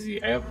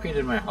crazy. I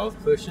upgraded my health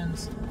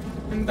potions,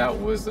 and that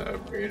was the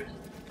upgrade.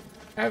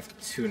 I have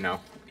 2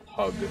 now.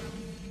 Hug.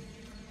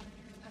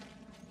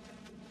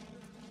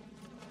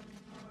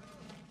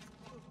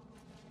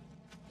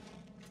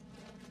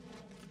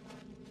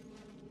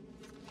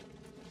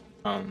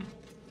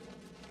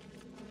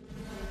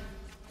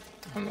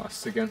 I'm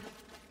lost again.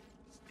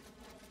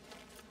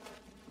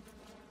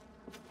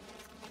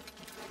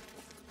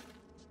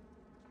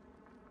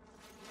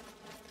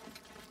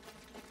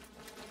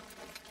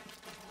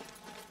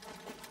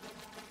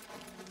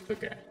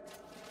 Okay,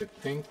 I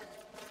think...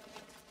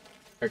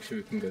 Actually,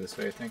 we can go this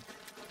way, I think.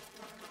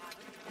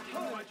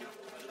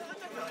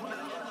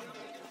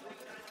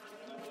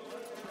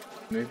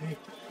 Maybe?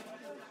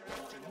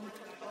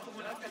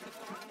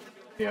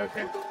 Yeah,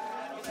 okay.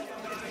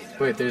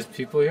 Wait, there's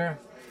people here?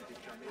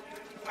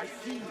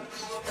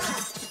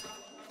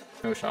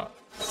 No shot.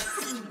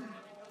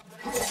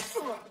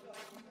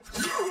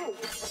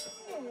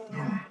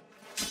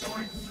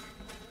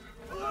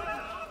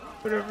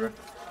 Whatever.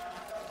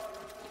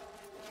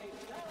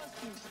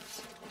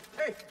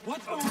 Hey, what?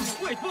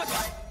 Wait, what?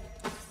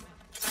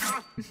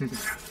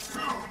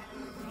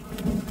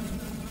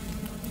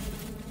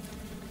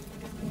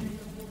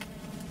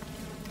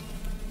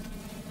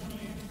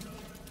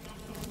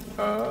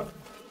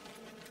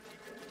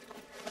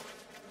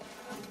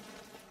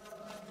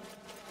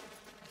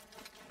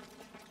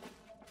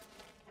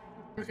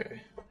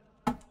 Okay.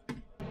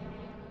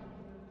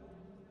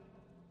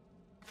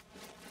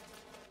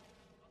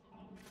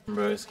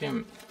 Bro,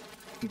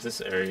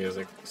 this area is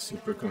like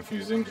super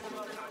confusing.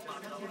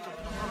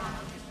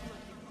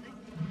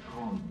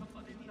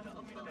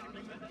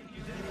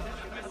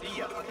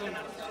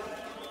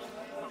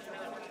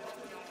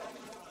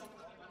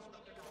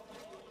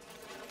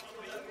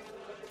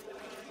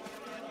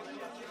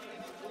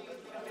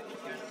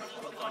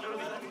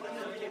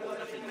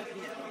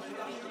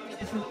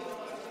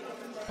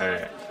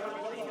 Alright.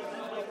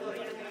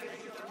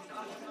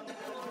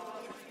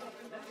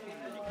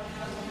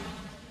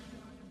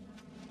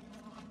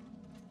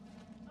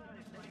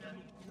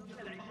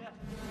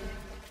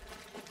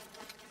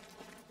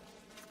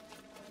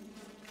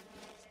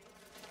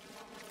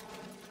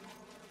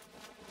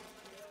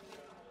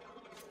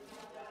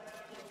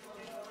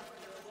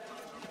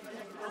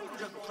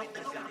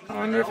 I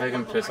wonder if I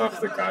can piss off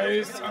the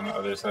guys on the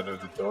other side of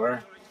the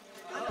door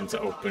into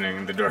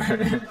opening the door.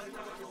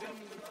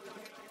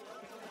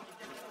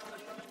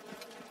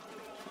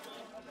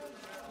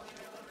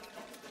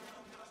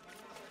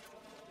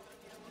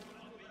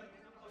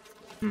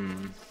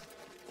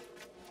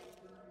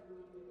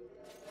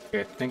 Okay,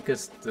 I think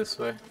it's this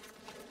way.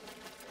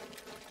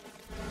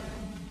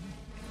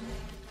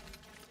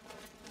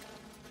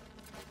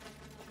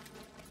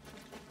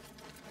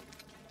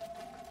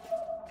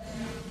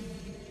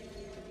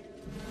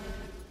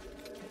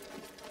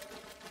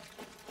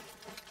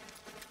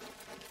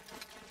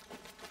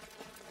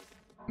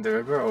 The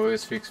river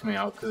always freaks me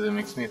out because it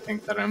makes me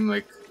think that I'm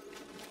like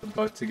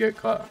about to get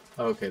caught.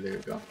 Oh, okay, there we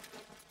go.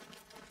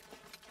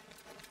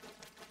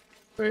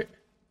 Wait.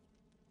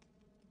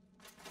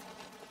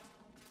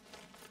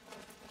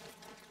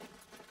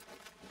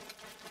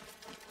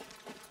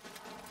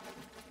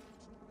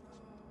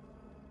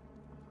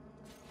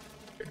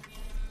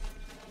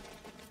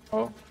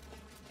 Oh.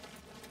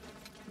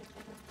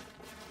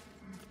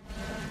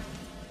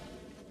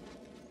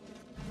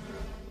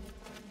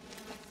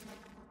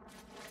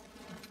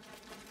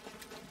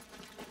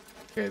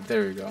 Okay,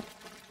 there we go.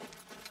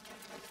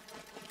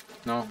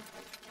 No.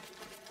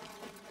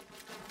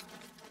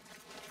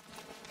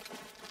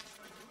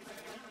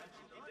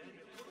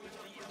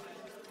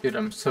 Dude,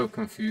 I'm so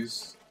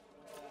confused.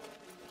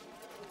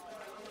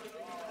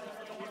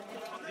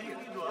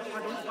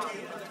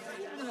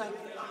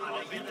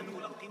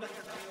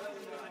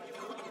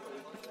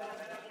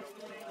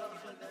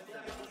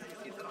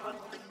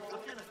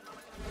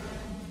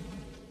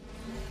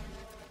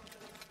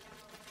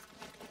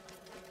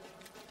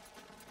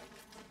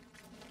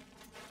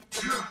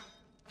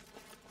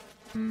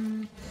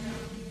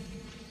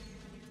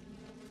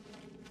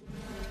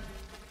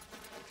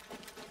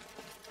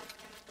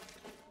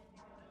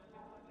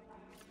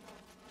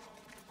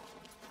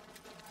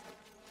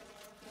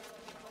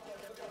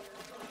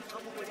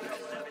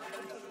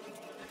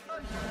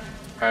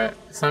 Alright,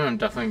 this time I'm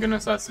definitely gonna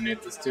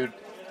assassinate this dude.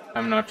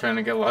 I'm not trying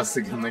to get lost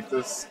again like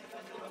this.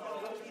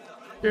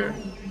 Here.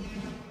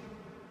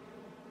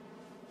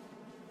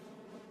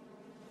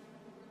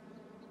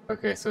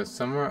 Okay, so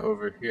somewhere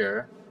over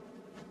here.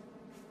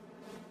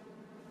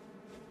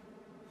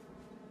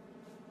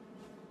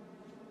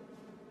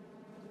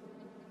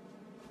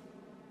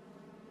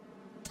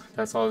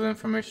 That's all the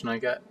information I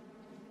get.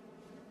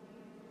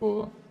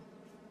 Cool.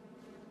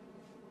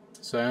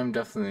 So I am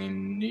definitely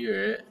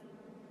near it.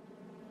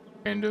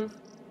 Kind of.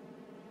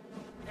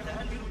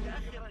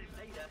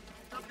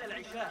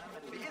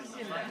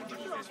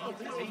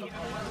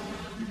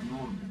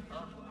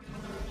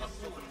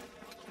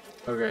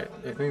 Okay,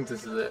 I think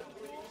this is it.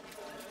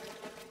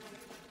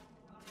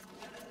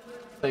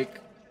 Like,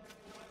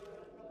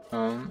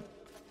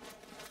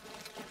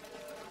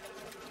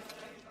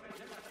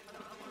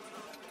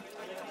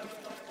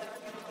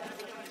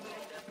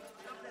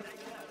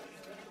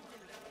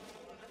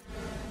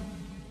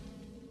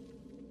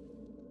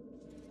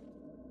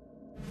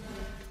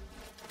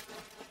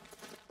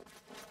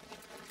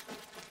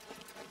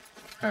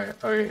 alright,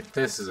 okay,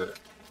 this is it.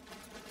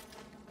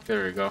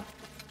 There we go.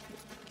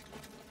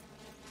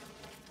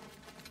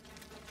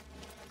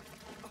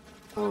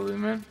 Holy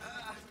man.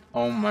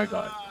 Oh my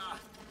god.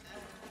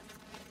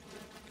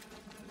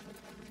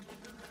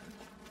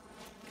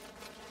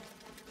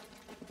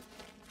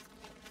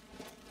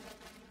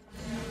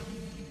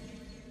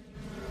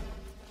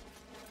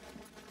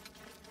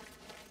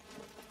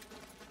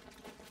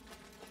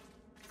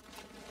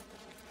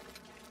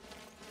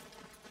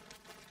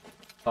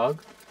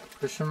 Fog?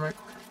 Question mark?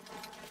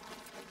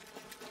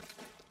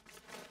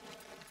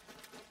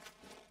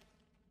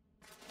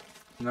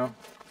 No?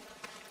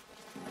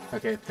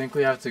 Okay, I think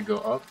we have to go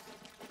up.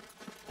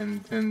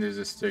 And then there's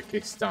a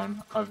staircase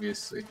down,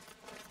 obviously.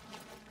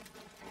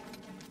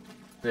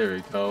 There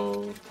we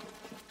go.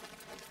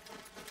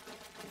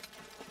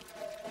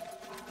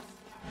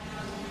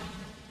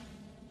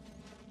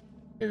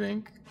 I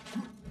think.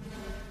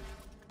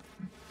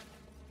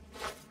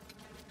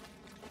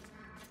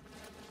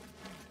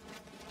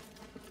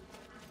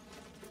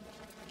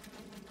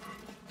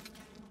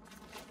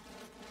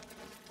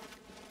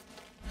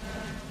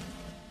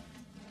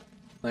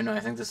 Wait, no, I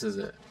think this is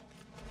it.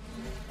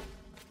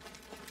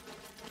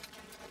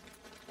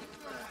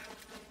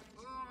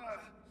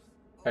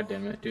 God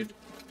damn it, dude.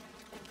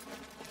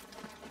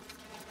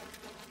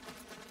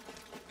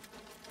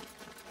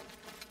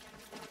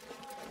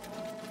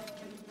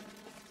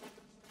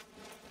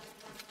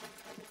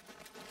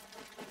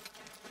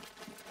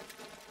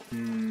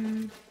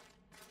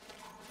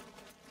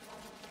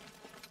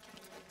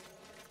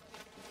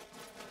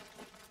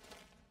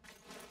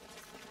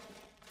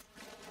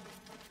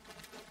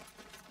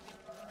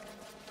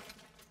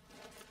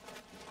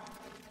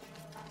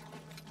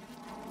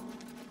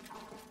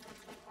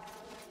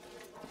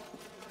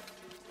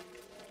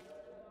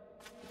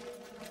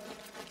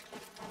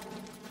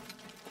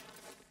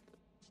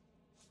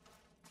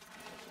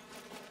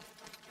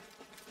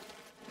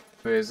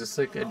 Wait, is this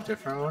like a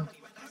different one?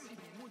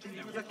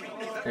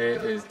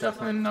 It is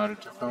definitely not a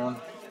different one.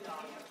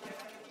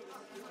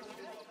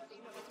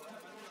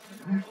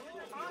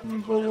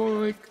 But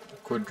we'll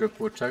like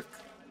quadruple check.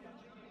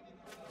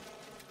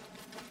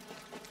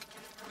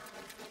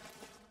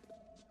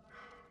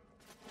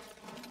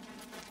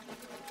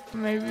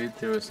 Maybe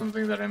there was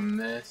something that I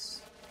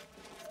missed.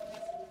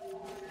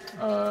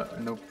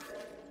 Nope.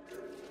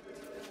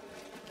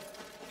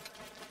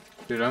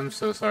 Dude, I'm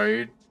so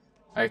sorry.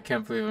 I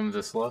can't believe I'm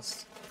this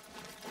lost.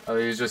 Oh,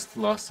 he's just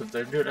lost up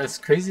there. Dude, that's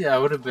crazy. I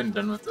would have been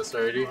done with this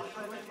already.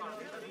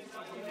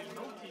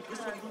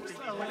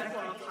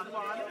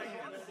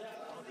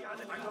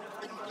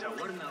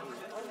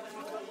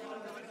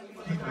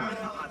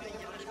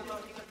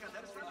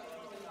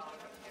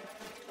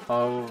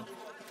 Oh,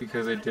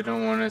 because I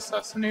didn't want to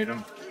assassinate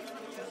him.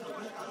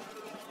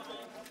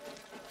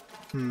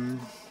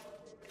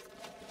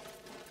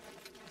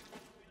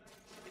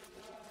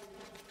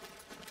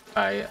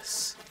 Ah,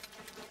 yes.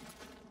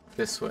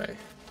 This way.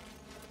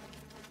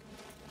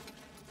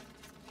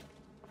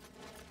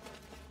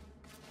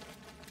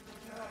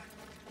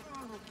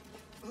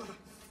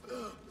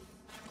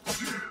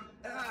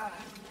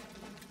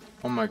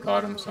 Oh my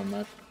god, I'm so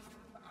mad.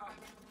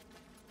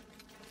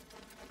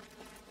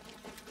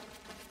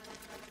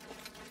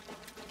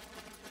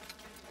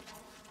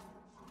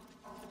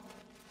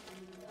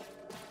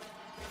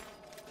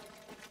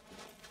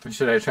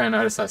 Should I try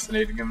not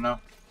assassinating him now?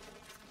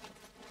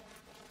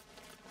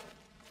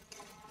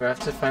 Do I have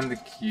to find the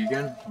key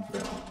again?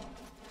 Okay.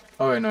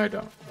 Oh wait, no I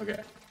don't.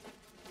 Okay.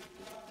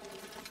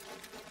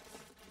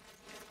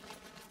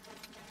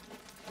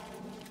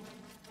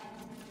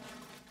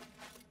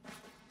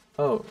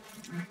 Oh.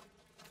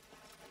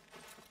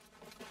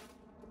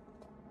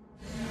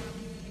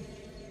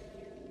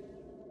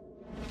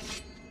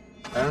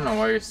 I don't know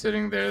why you're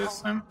sitting there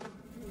this time.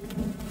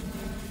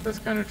 That's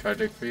kind of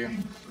tragic for you.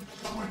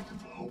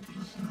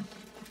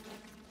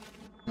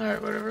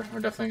 Alright, whatever. We're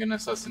definitely gonna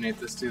assassinate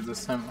this dude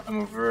this time. I'm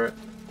over it.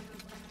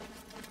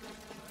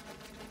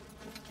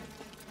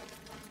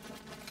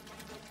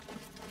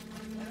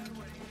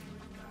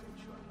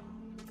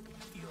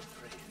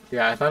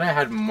 Yeah, I thought I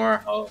had more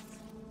health.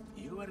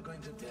 You are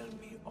going to tell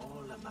me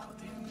all about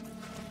him.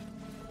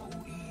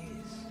 Who he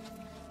is,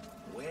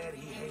 where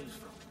he hails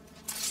from.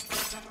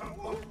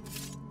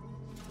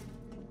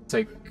 It's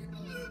like...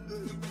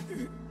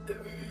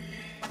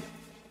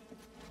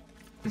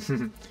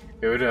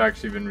 It would have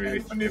actually been really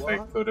funny if I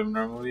killed him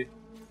normally.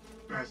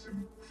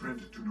 Basim,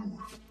 friend to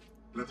Noor.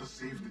 Let us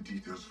save the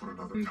details for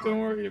another time. Don't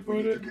worry about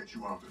we need it. to get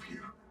you out of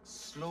here.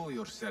 Slow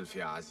yourself,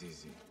 Ya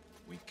Azizi.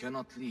 We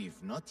cannot leave,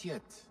 not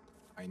yet.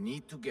 I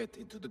need to get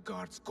into the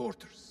guards'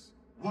 quarters.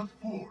 What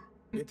for?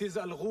 It is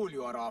Al Ghul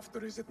you are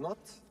after, is it not?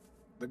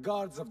 The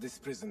guards of this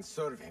prison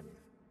serve him.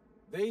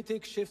 They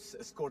take shifts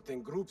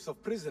escorting groups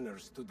of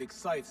prisoners to dig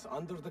sites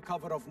under the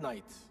cover of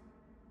night.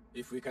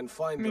 If we can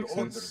find their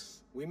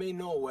orders, we may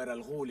know where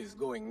Al Ghul is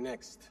going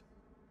next.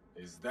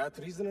 Is that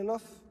reason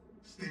enough?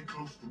 Stay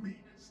close to me,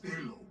 stay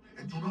low,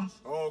 and do not...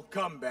 Oh,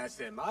 come,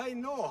 Basim. I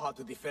know how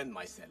to defend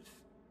myself.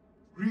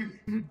 Really?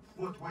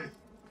 What with?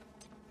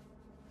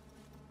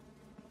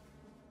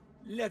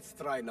 Let's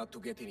try not to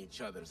get in each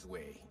other's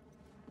way.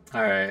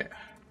 Alright.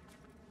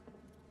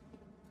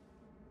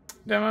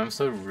 Damn, I'm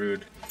so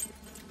rude.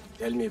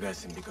 Tell me,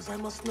 Basim, because I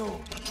must know.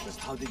 Just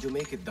how did you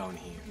make it down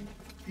here?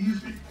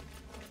 Easy.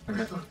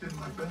 I sucked in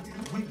my belly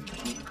and waited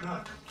through the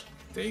cracks.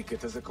 Take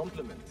it as a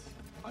compliment.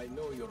 I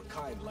know your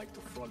kind like to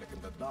frolic in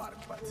the dark,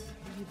 but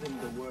even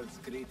the world's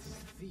greatest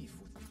thief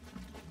would...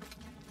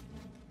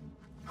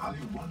 Ali,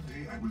 one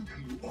day I will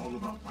tell you all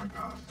about my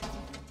past.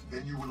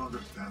 Then you will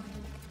understand.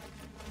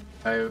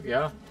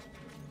 Yeah?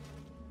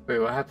 Wait,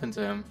 what happened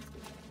to him?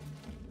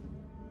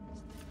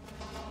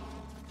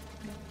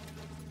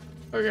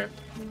 Okay.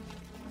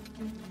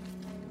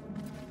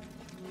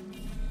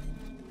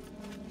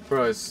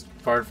 Bro, it's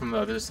barred from the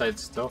other side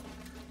still.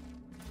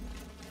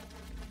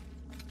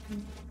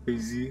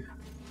 Crazy.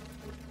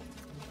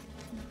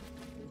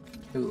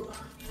 Ooh.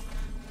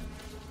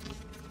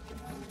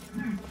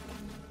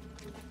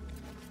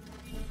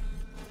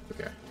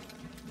 Okay.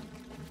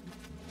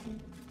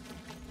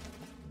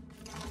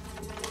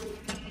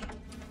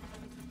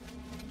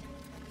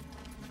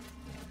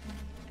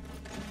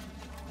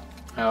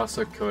 I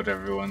also killed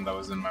everyone that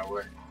was in my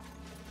way.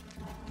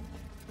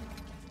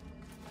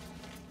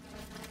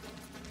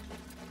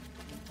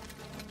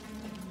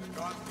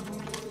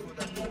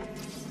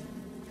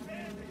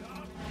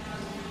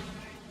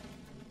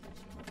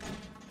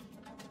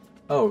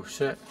 Oh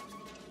shit.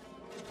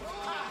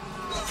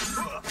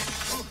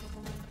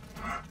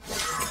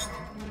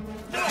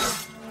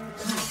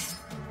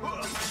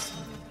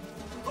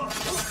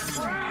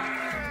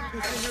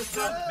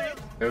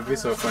 It would be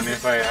so funny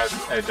if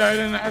I died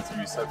and I had to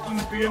reset from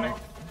the beginning.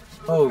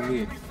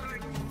 Holy.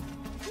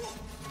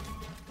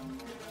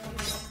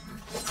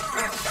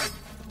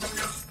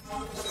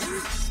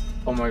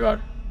 Oh my god.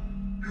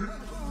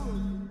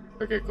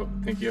 Okay, cool.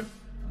 Thank you.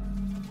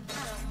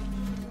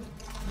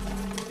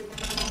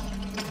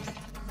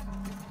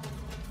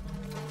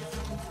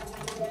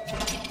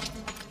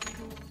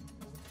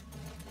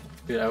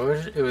 Dude, I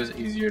wish it was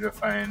easier to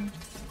find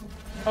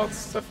health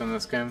stuff in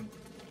this game.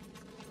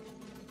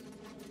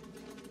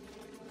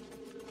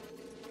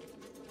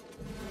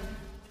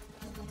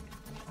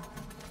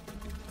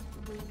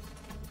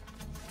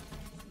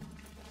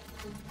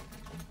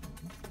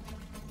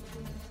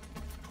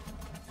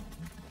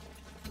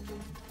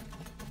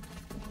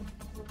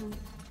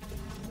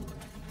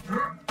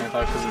 I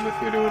thought because of the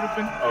food it would have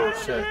been, oh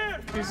shit,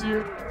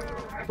 easier.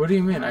 What do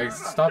you mean? I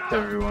stopped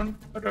everyone.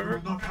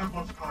 Whatever.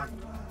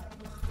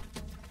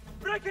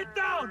 Break it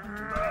down!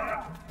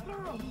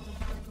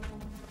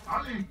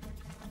 Ali!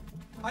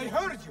 I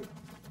heard you!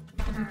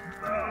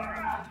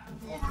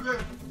 Over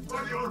there!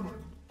 By the armor!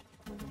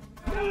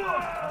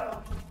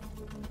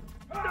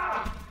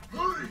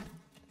 Hurry!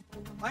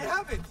 I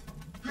have it!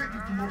 Take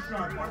it to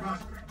Roshan, my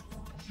master.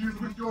 She is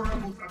with your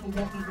rebels at the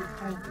Waterloo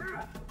Fountain.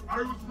 I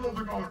will slow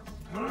the guards.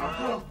 Now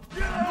go!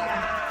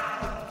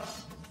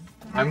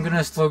 I'm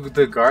gonna slow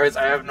the guards?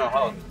 I have no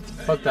health.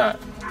 Fuck that.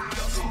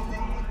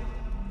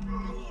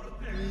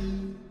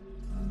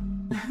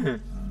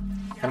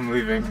 I'm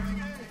leaving.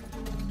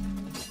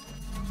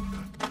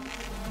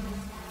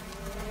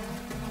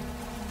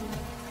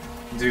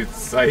 Dude,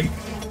 psych.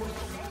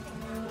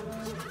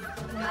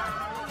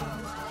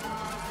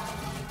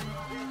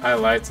 I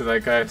lied to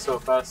that guy so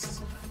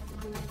fast.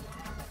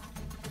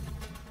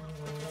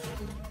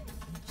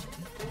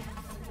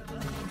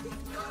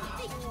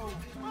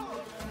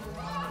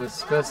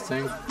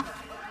 Disgusting.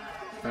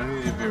 I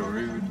need to be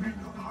rude.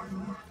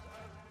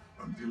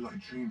 Until I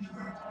change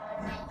that,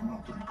 I should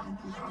not recruit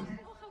with Ali.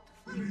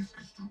 The risk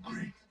is too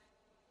great.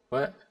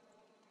 What?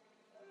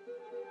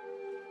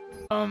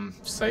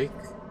 Psych?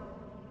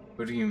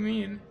 What do you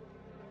mean?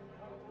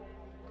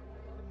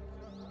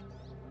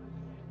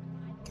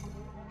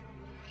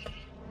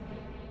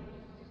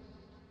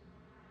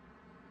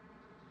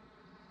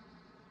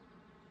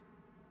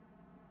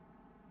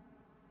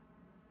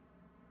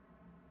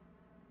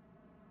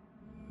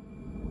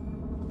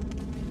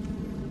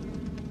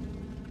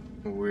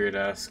 Weird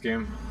ass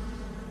game.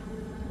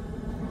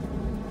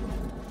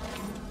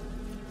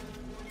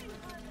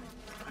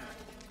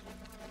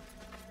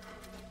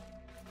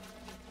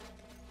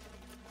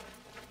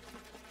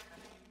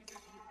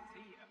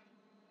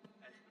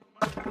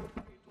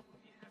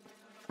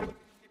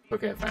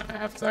 Okay, fine. I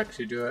have to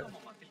actually do it.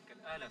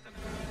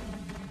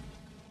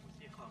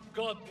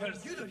 God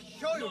curse you!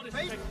 Show your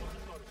face!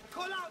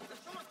 Call out the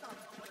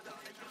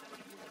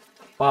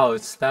Wow,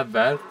 it's that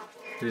bad?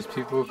 There's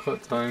people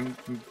calling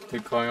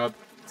out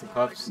the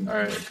cops?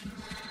 Alright.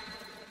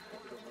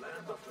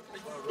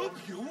 Stop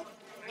you!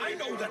 I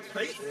know that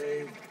face!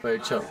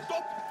 Wait, chill.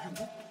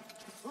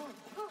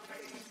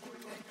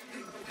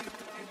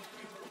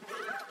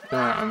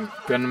 I'm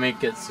gonna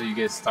make it so you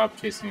guys stop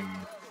chasing me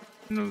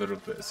in a little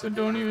bit, so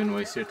don't even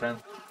waste your time.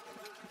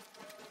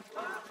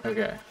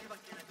 Okay.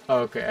 Oh,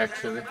 okay,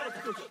 actually.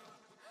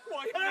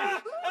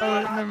 Oh,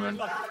 wait, never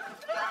mind.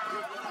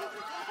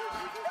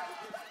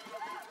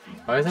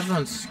 Why is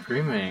everyone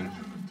screaming?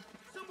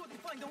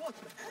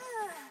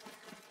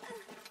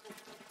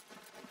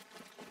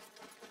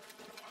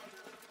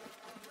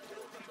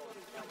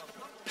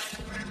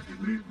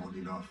 Delayed long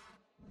enough.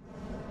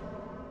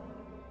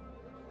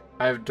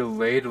 I've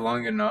delayed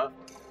long enough?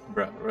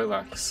 Bruh,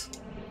 relax.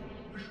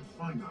 I should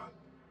find that.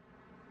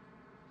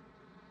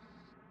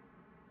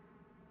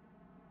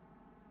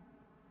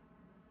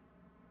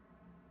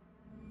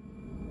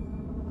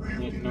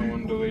 Ain't no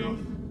one delayed.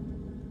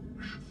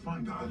 I should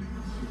find Ali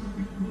and see what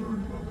we can learn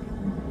about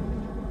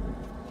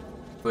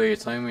it. Wait, you're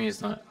telling me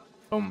he's not...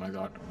 Oh my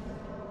god.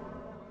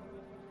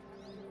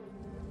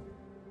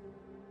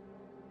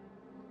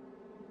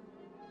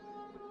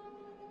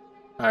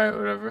 Alright,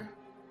 whatever.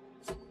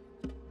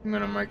 I'm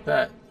gonna mark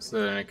that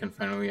so that I can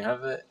finally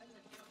have it.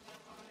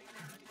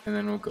 And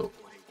then we'll go.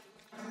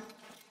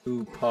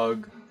 Ooh,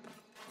 Pug.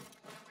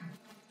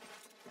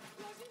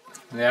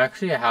 They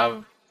actually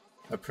have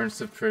a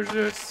Prince of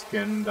Persia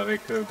skin that I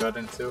could have got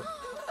into,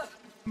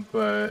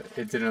 but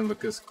it didn't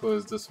look as cool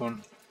as this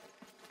one.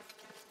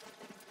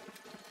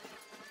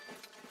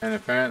 And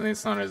apparently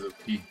it's not as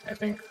OP, I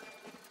think.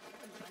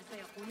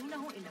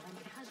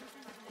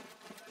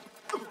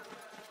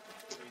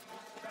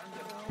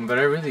 But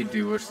I really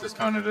do wish this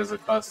counted as a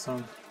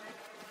costume.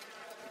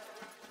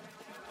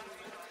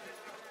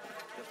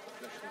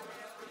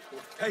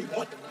 Hey,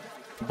 what?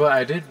 But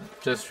I did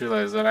just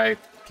realize that I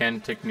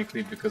can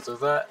technically, because of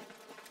that,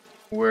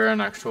 wear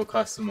an actual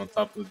costume on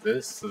top of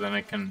this, so then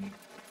I can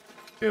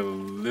feel a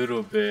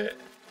little bit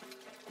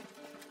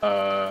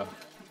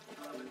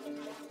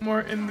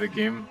more in the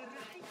game.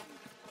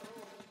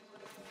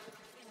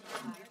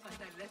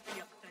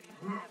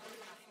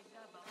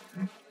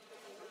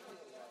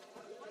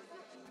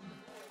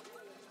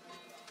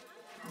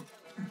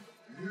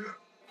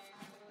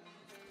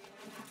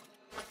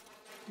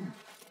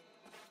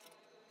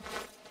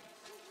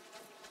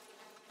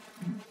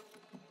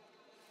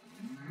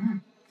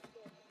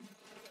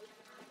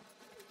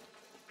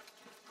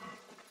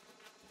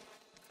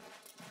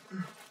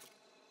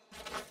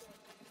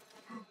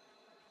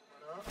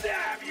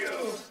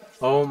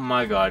 Oh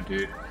my god,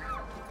 dude.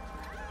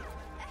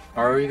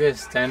 How are you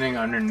guys standing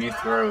underneath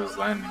where I was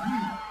landing?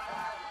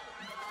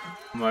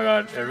 Oh my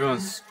god, everyone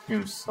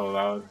screams so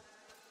loud.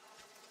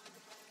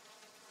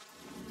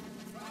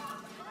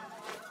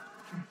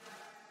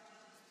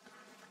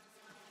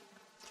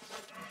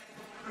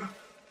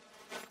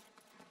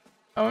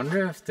 I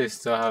wonder if they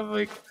still have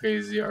like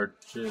crazy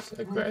archers.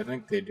 I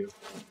think they do.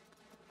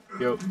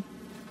 Yo.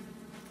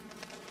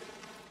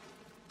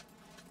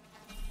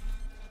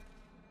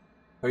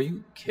 Are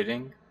you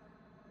kidding?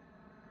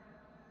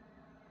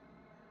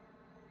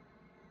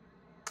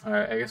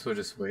 Alright, I guess we'll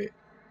just wait.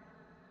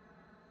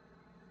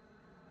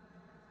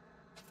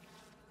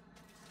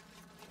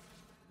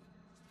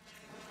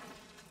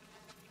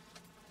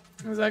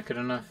 Is that good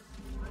enough?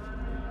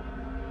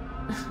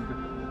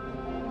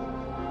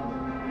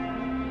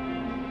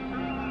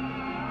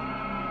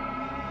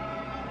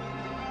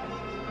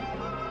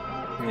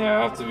 Yeah,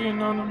 I have to be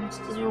anonymous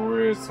because we're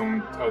worried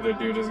some other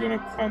dude is gonna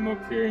climb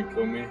up here and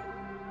kill me.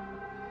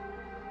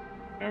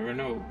 Never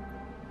know.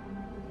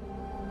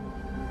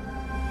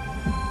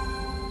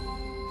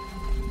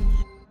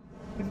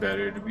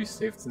 Better to be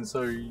safe than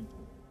sorry.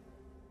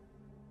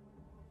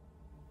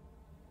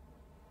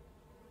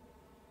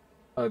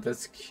 Oh,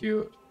 that's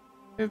cute.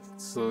 It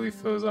slowly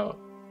fills out.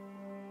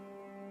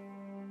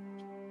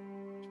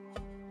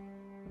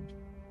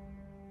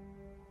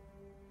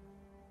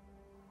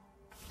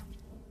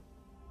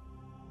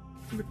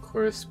 The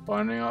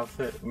corresponding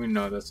outfit? We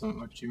know that's not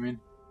what you mean.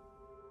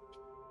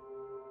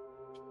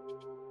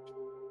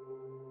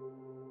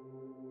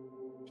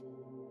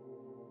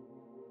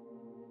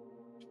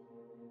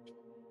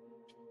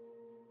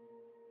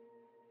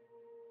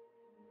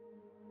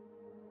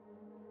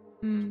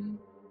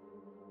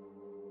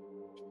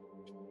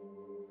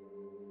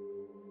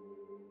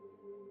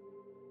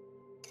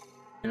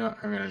 You know what?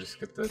 I'm gonna just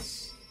get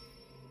this.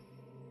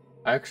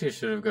 I actually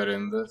should have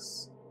gotten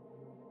this.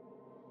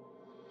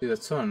 Dude,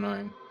 that's so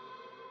annoying.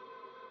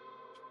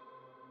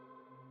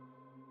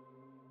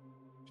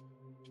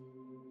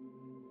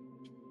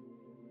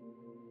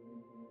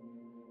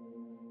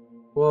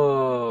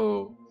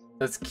 Whoa,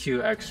 that's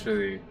cute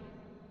actually.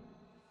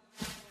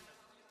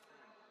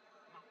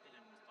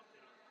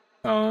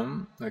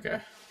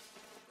 Okay.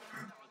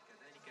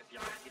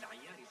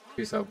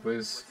 Peace out,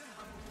 boys.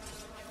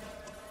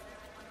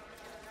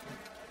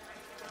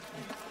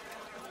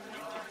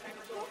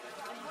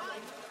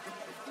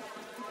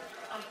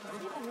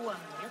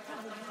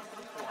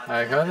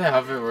 I like how they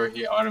have it where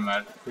he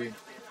automatically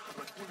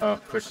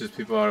pushes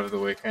people out of the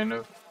way, kind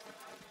of.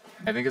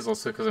 I think it's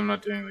also because I'm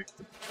not doing like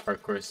the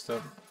parkour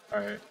stuff.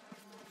 Alright.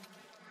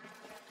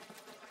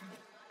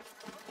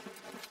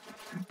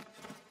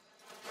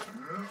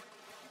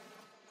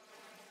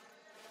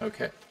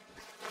 Okay.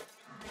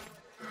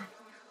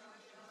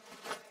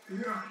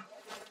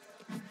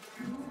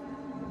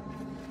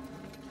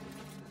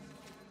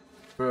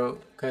 Bro,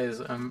 guys,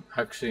 I'm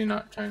actually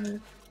not trying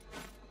to...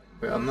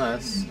 Wait,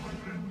 unless...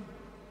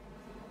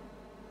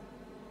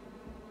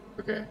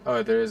 Okay.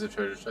 Oh, there is a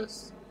treasure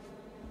chest.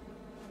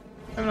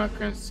 I'm not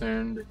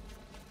concerned.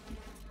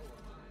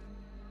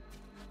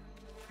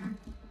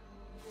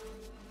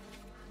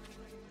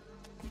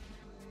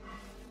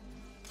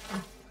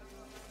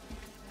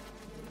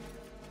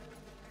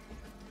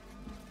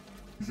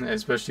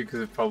 Especially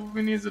because it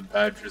probably needs a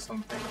badge or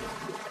something.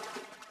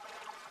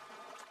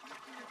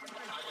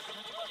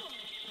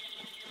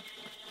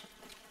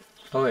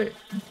 Oh wait.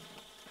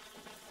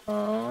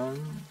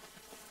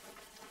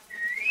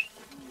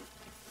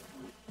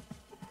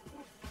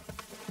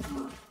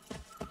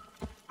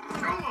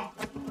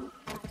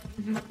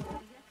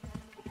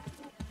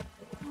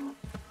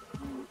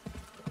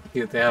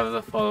 Yeah, they have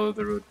the follow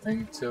the road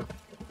thing too.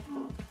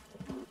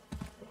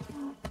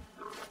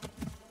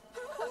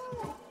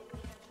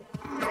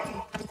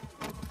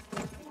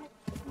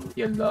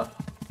 يلا.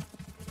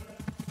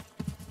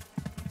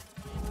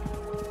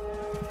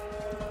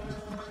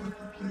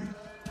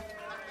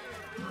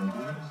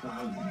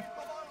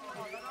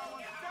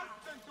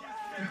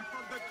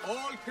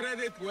 All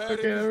credit where it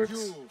is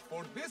due,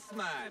 for this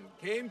man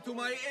came to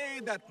my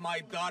aid at my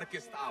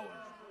darkest hour.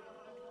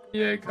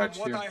 Yeah, I got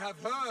From you. what I have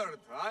heard,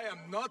 I am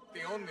not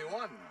the only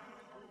one.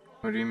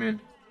 What do you mean?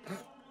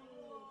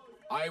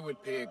 I will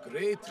pay a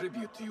great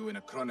tribute to you in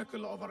a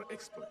chronicle of our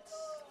exploits.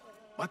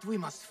 But we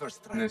must first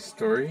try. In this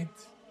story?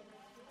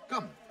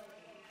 Come.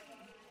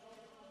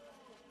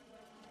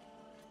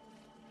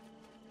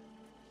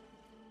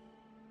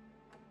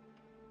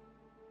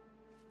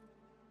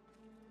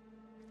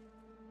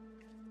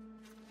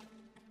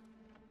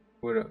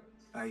 What up?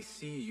 I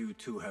see you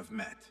two have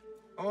met.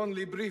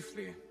 Only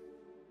briefly.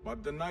 But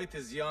the night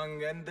is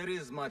young and there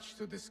is much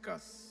to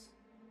discuss.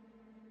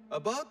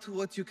 About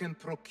what you can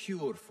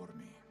procure for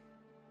me.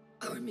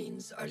 Our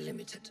means are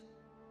limited.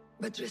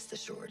 But rest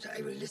assured, I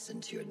will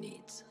listen to your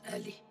needs,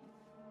 Ali.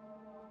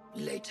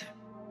 Later.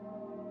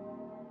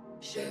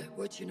 Share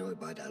what you know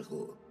about Al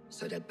Ghul,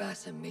 so that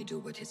Basim may do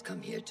what he's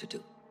come here to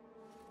do.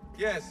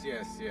 Yes.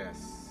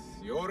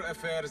 Your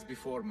affairs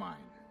before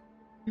mine.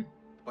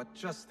 But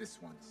just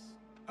this once.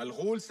 Al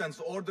Ghul sends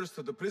orders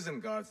to the prison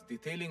guards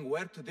detailing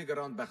where to dig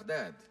around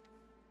Baghdad.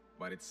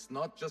 But it's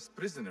not just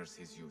prisoners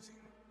he's using.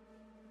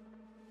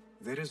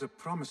 There is a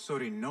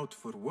promissory note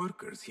for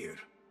workers here.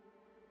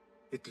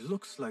 It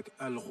looks like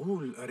Al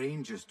Ghul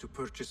arranges to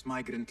purchase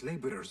migrant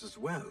laborers as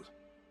well.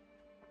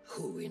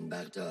 Who in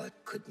Baghdad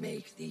could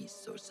make these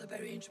sorts of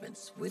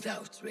arrangements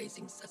without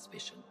raising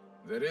suspicion?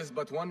 There is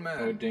but one man,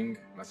 Oding.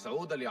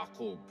 Masoud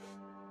al-Yaqub.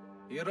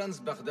 He runs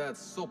Baghdad's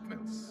soap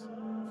mills,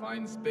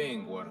 finds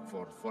paying work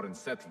for foreign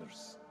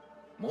settlers,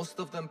 most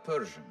of them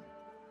Persian.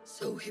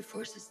 So he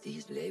forces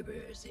these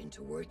laborers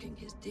into working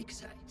his dig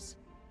sites,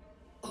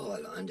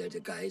 all under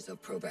the guise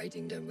of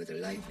providing them with a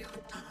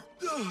livelihood.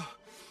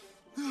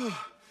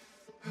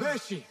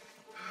 Beshi!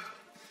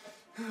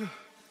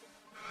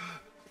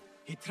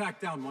 He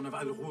tracked down one of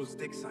Al Ghul's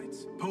dig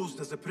sites, posed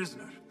as a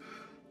prisoner.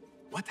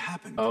 What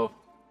happened? Oh.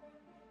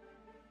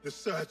 The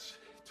search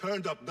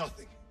turned up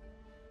nothing.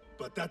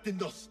 But that did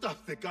not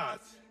stop the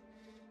guards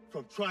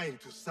from trying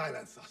to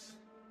silence us.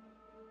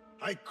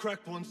 I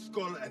cracked one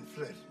skull and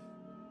fled.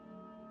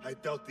 I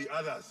doubt the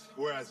others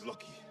were as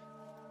lucky.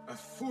 A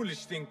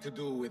foolish thing to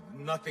do with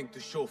nothing to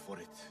show for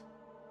it.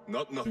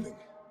 Not nothing.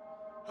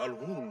 Al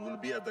Ghul will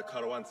be at the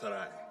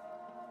Caravanserai.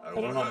 I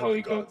don't know how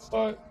he got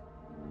caught.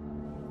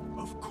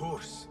 Of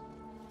course.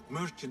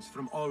 Merchants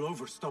from all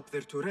over stop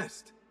there to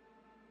rest.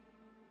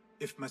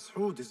 If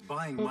Masoud is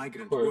buying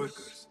migrant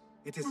workers,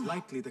 it is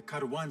likely the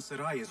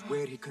Caravanserai is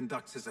where he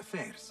conducts his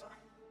affairs.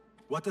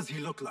 What does he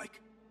look like?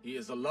 He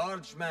is a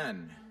large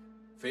man.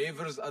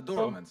 Favors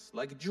adornments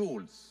like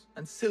jewels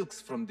and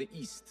silks from the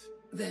east.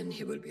 Then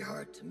he will be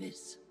hard to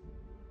miss.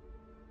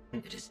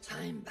 It is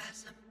time,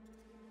 Basim.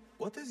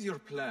 What is your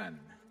plan?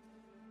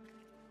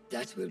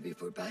 That will be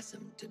for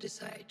Basim to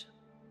decide.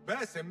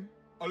 Basim?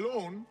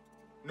 Alone?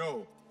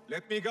 No.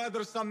 Let me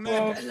gather some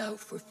men. Don't allow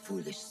for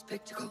foolish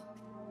spectacle.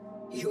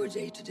 Your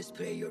day to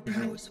display your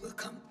prowess will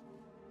come.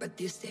 But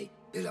this day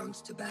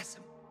belongs to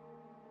Basim.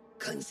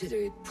 Consider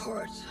it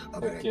part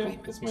of our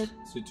agreement. Yeah, it's my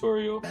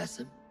tutorial.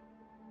 Basim?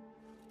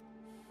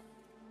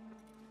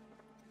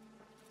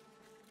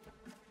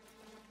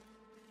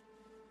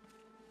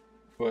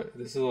 What?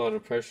 This is a lot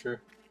of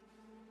pressure.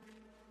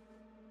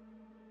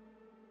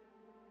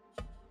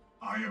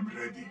 I am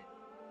ready.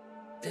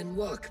 Then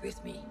walk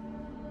with me.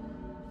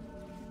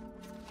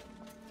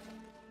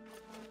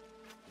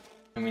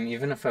 I mean,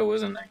 even if I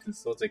wasn't, I can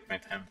still take my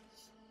time.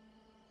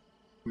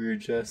 We're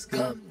just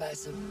gonna... Come,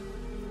 Basim.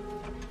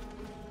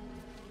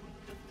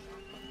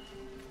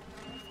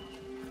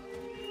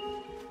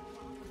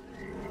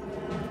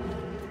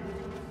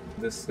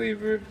 The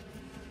slaver,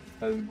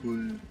 Al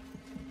Ghul.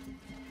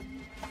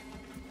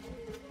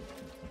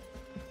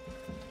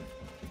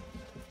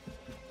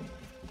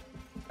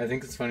 I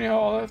think it's funny how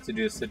all I have to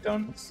do is sit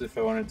down if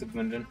I wanted to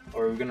blend in.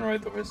 Or are we gonna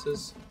ride the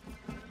horses?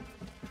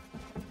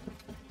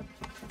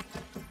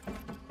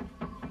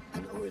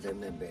 An order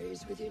member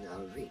is within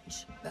our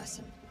reach,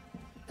 Basim.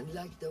 And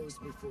like those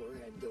before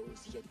and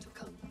those yet to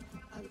come,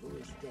 Al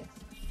Ghul's death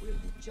will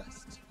be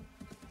just.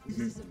 This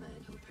is a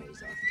man who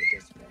preys off the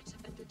desperate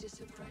and the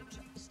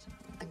disenfranchised.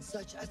 And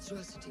such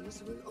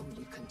atrocities will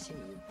only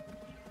continue.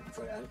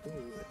 For Al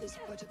Ghul is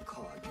but a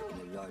cog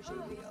in a larger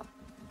wheel.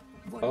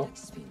 One that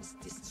spins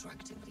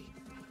destructively.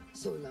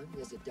 So long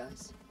as it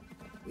does,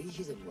 we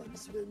hidden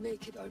ones will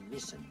make it our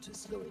mission to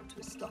slow it to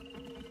a stop.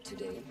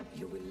 Today,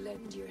 you will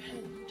lend your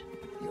hand,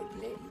 your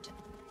blade,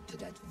 to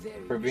that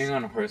very For being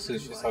on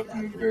horses, she's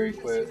talking very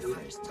quietly. your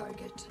first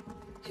target,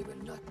 he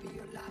will not be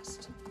your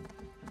last.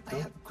 I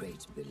have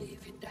great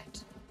belief in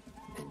that,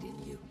 and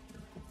in you.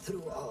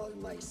 Through all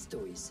my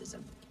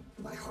stoicism,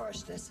 my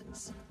harsh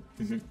lessons,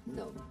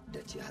 know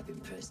that you have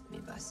impressed me,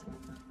 Basim.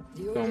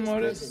 The So oldest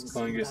modest, presence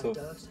calling in yourself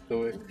Baghdad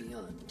stoic. and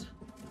beyond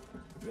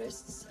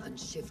rests on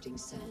shifting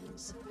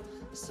sands,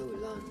 so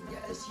long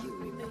as you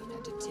remain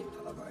at the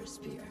tip of our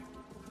spear.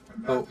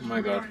 And Oh that is my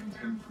where god. I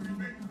intend to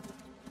remain.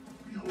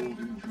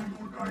 Beholden to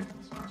your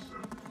guidance, Master.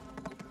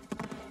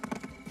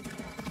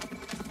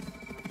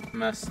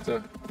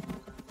 Master.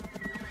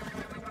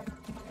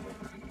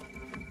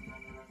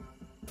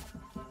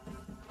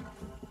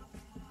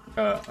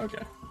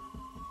 Okay.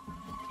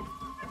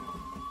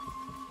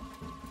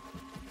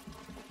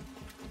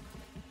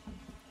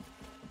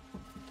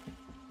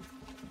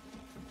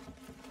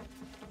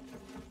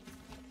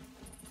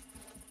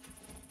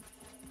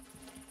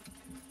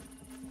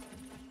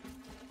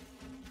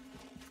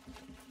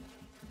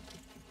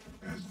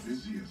 As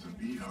busy as a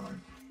beehive.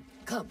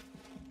 Come.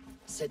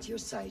 Set your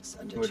sights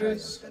on the What trial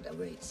is- that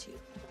awaits you.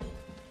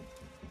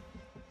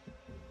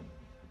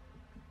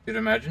 Dude,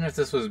 imagine if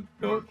this was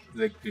built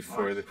like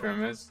before the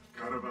pyramids.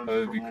 Caravans That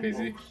would be from all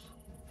crazy. walks.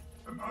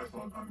 And I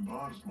thought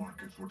Anbar's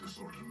markets were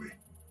disorderly.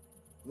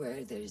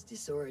 Where there is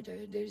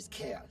disorder, there is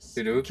chaos.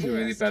 Dude, it would be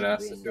really Chaos can badass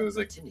bring if it was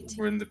like opportunity.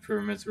 when the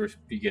pyramids were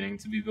beginning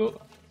to be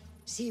built.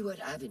 See what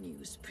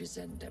avenues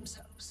present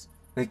themselves.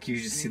 Like you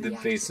just see the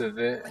React base of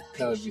it. with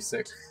That would be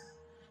sick.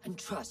 And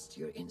trust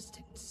your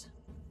instincts.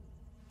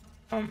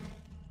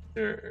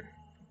 Sure.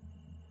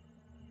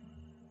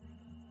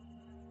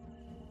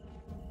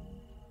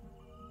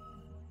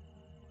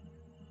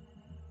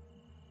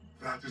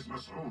 That is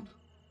Masoud,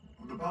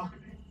 on the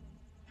balcony,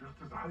 just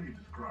as Ali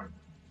described.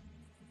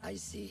 I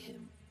see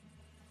him.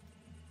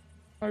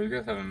 Oh, you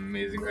guys have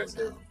amazing guys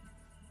here.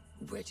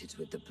 Wetted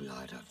with the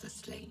blood of the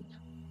slain.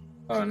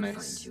 Oh, I will nice.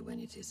 find you when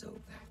it is over.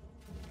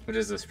 What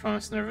is this,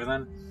 Promised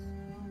Neverland?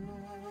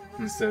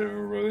 Instead of a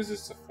rose,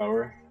 it's a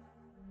flower?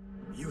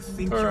 You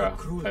think Or your a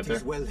cruelty is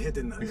feather? well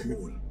hidden, Al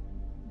Ghul.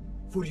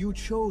 For you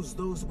chose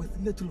those with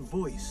little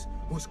voice,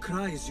 whose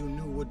cries you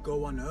knew would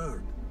go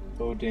unheard.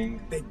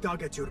 Loading. They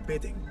dug at your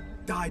bidding,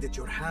 died at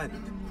your hand,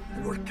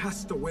 and were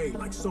cast away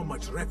like so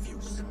much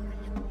refuse.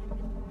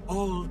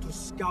 All to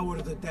scour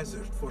the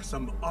desert for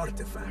some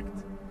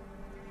artifact.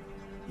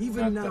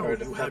 Even Not the now you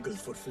artifact. haggle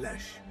for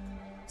flesh,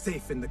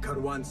 safe in the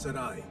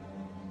Karwansarai.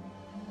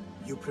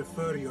 You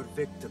prefer your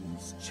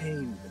victims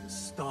chained and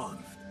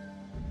starved.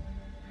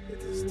 It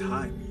is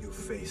time you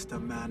faced a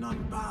man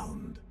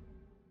unbound.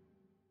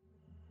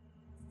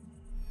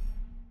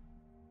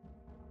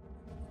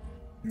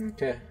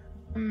 Okay.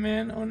 A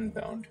man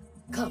unbound.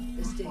 Come,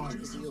 the stage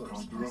is yours.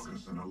 Count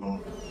Ruckus and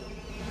alone.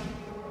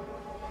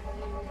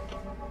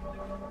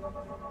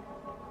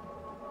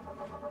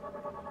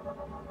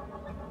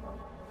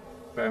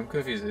 But I'm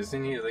confused.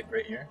 Isn't he like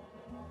right here?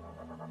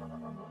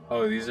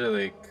 Oh, these are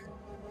like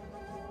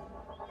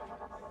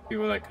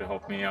people that could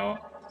help me out.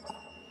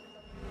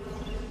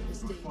 The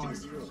stage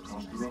is yours.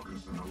 Count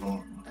Ruckus and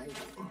alone. I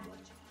will watch.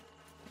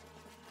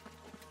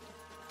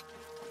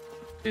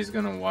 He's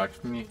gonna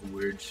watch me?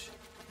 Weird.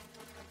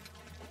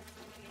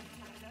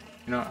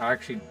 You know, I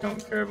actually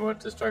don't care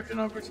about destruction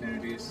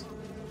opportunities.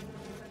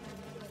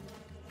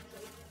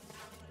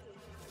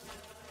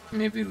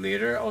 Maybe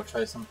later I'll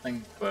try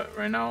something, but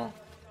right now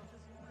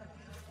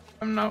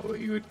I'm not what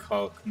you would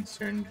call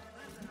concerned.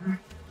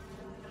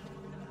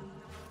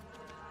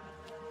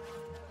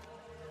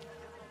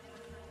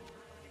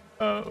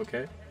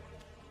 Okay.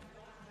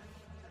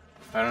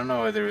 I don't know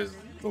why there was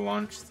the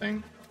launch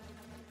thing.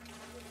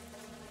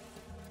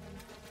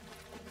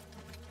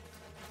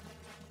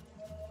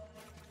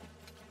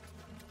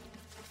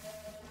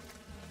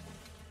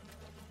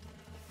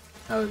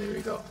 Oh, there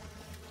we go.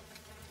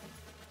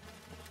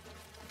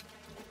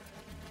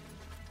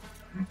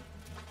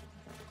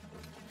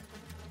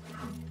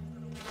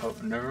 Oh,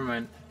 never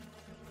mind.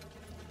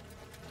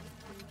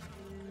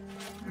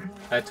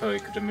 I totally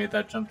could have made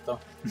that jump though.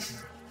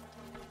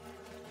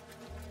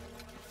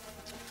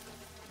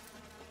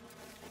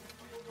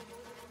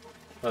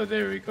 Oh,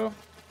 there we go.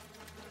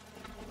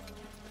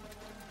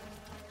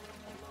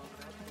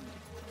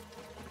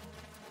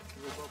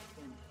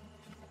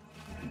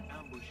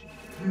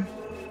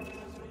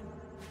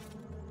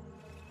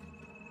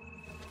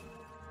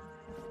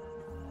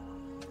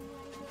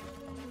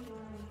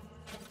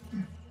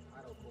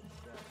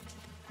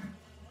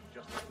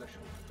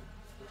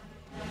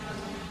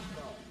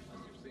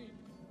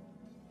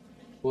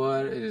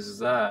 What is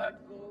that?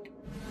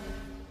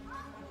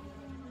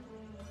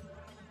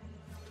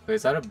 Wait,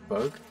 is that a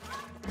bug?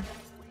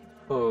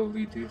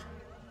 Holy dude.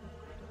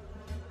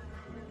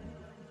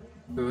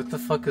 Wait, what the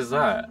fuck is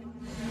that?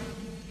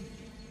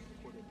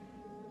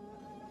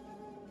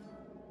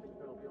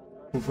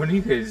 What are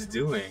you guys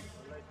doing?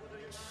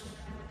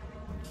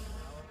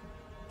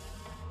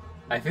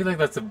 I feel like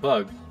that's a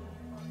bug.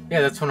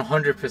 Yeah, that's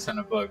 100%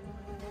 a bug.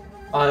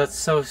 Oh, that's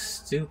so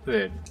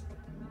stupid.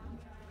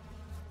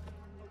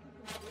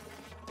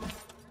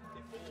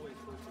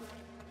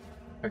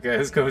 Okay,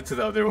 let's go to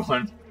the other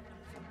one.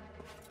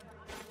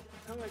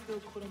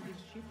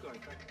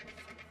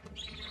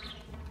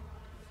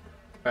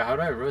 Wait, how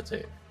do I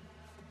rotate?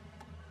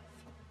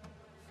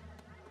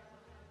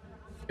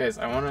 Guys,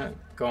 I want to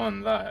go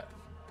on that.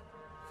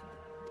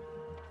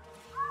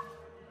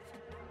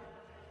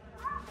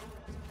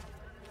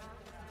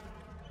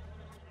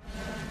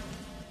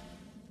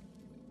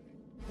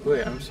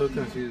 Wait, I'm so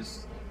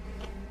confused.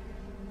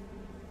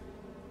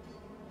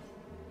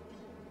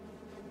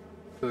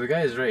 So the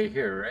guy is right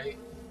here, right?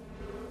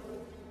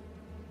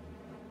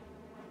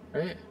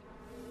 Right?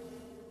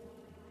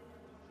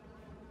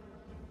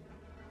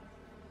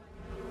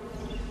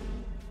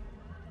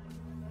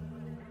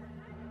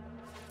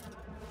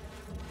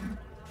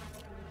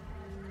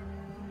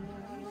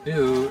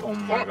 Dude, oh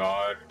my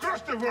god.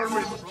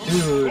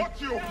 Dude.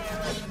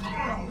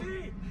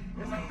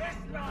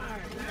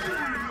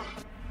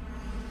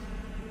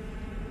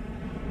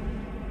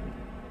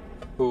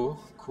 Cool,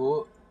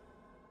 cool.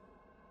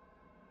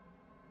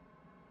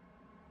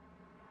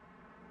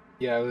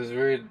 Yeah, I was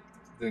worried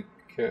the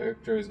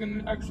character is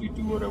gonna actually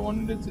do what I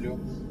wanted it to do.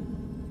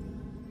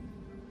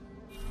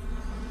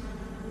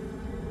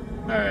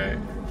 Alright.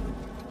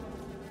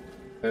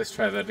 Let's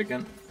try that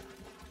again.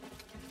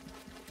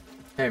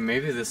 Hey,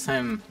 maybe this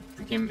time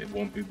the game it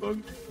won't be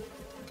bugged.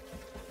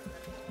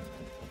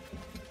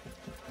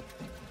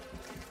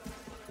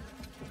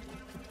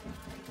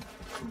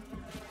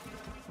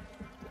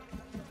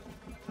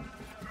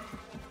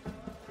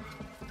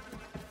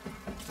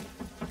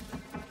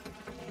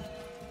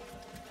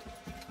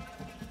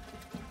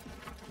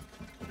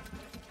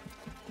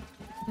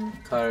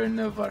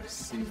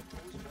 Carnivarsi.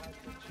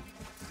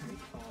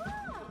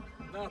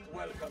 Not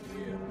welcome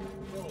here.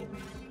 Go.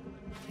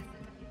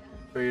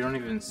 Bro, you don't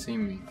even see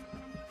me.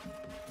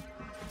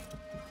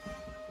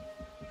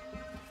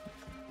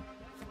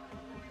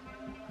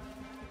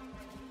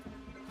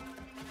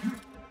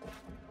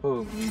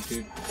 Holy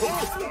dude.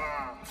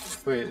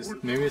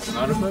 Wait, maybe it's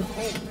not a bug?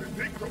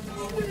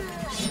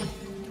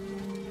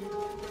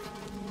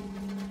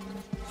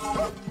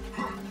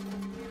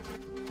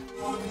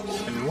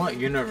 In what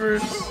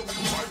universe?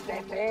 I've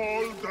got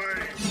all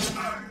day.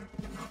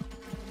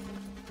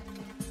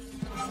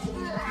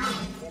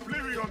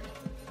 Oblivion.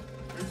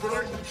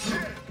 Embrace.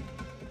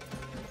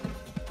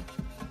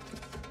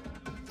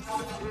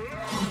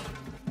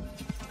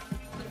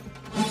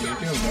 Can you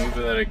do a move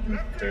that I can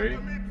parry?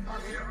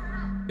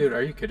 Dude,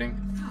 are you kidding?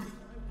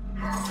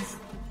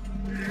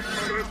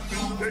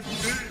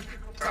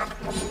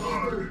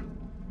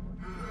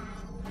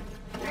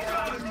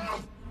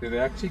 Do they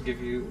actually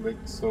give you like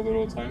so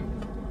little time?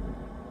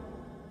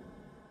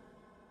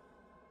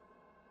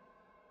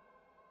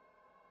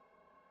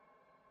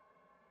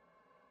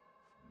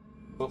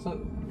 It's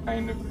also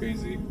kind of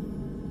crazy.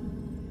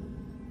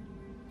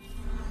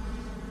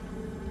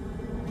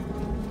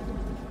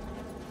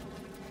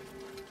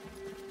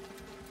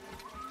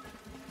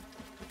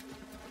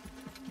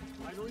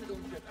 I know you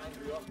don't get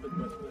angry often,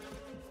 but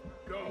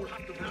go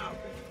have to now.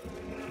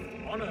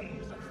 Honor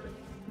is at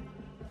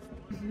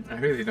stake. I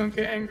really don't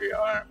get angry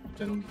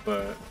often,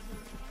 but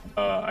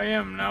I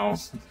am now.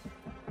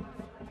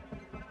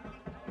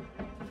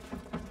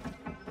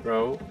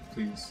 Bro,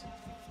 please.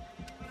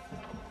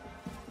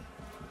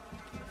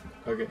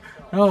 Okay.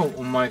 No,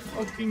 oh my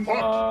fucking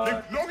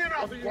god.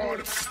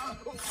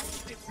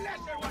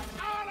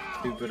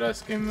 Stupid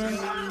ass game, man.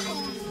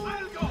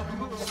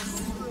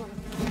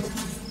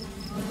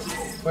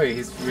 Wait,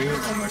 he's green?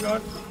 Oh my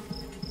god.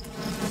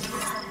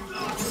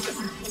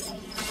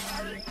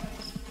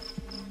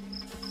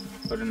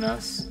 What an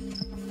ass.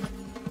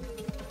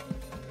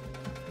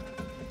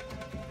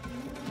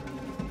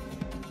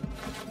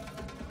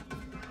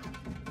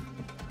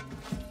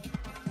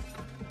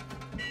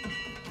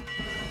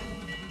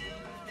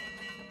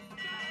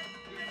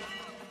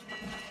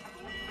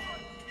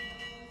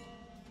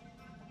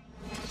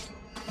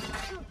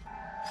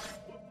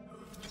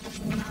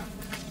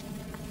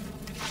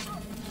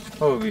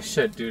 Holy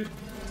shit, dude.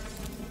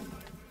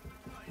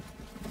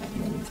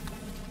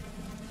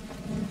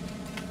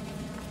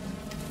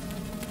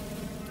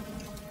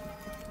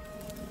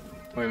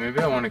 Wait, maybe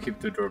I want to keep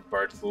the door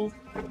part full.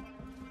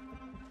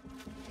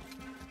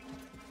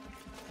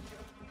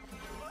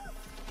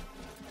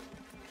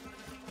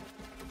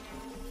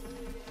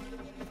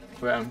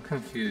 Wait, I'm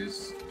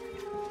confused.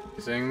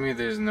 You're saying to me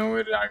there's no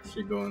way to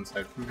actually go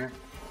inside from here?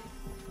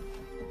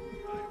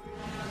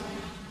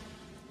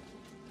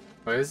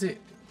 Why is it?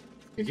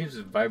 It keeps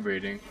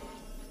vibrating.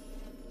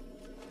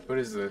 What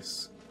is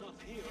this?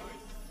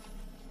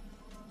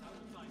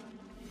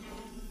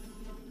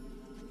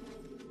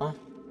 Huh?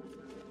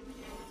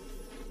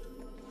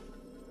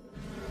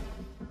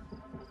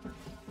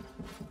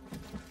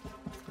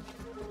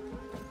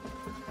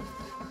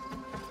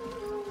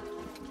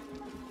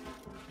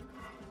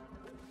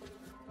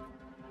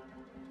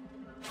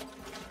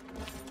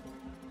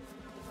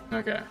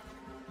 Okay.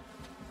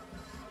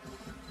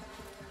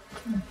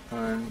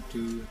 1,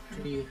 2,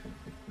 3.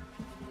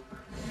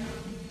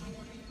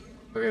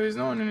 Okay, there's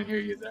no one in here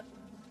either.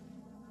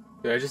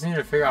 Dude, I just need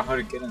to figure out how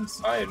to get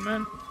inside,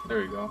 man. There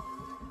we go.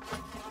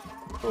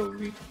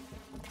 Holy.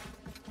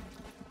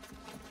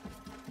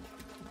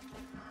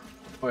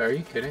 Wait, are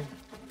you kidding?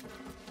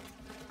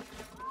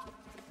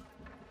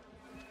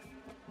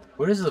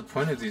 What is the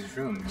point of these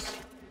rooms?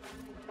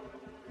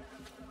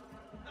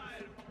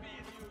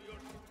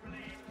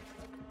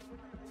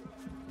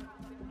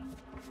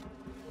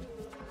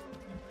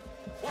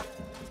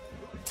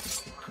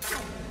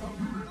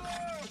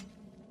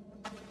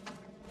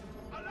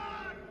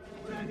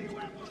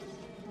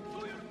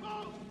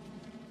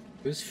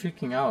 Who's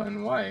freaking out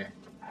and why?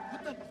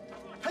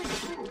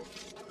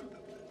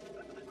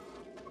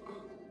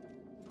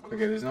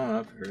 Okay, there's no one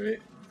up here,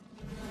 right?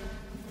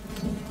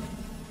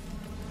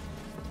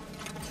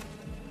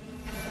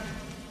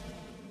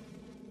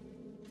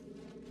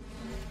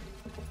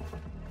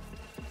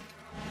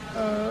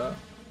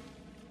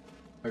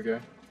 Okay.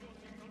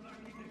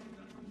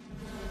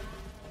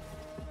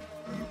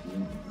 Al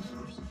Ghul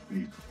deserves a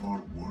fate far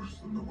worse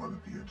than the one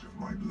at the edge of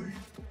my blade.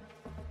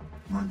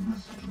 My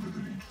message will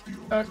reach the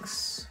altar.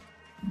 X.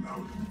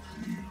 Loud and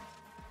clear.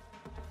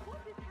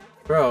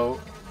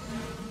 Bro.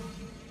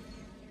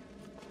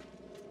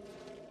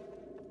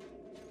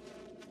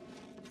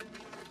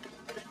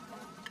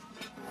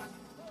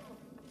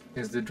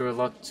 Is the door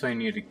locked so I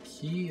need a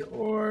key,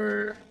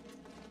 or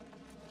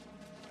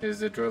is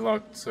the door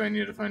locked so I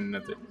need to find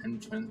another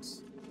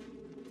entrance?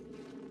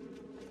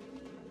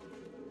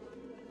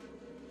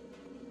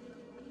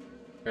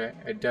 Okay,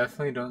 I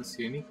definitely don't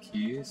see any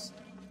keys.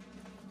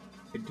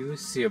 I do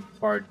see a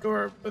barred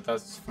door, but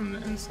that's from the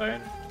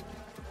inside.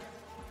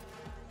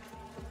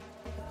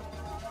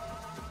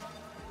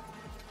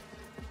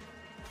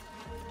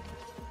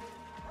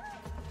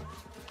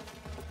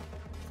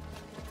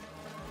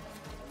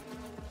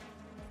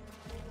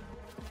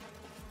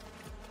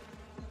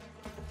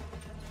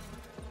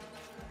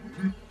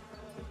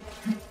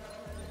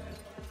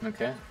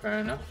 Okay, fair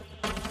enough.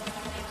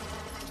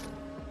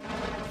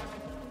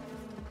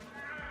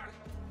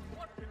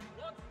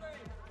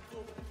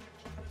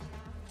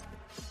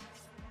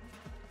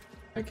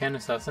 I can't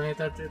assassinate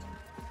that dude?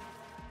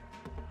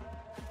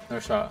 No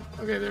shot.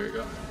 Okay, there we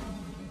go.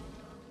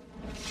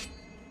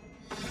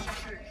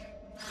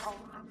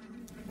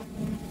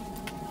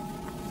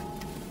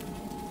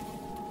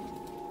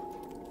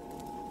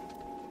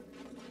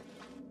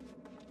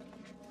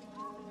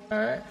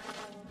 Alright.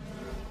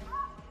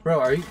 Bro,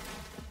 are you...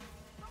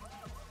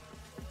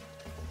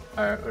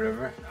 Alright,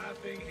 whatever.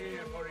 Nothing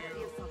here for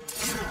you.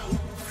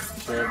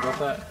 Sorry about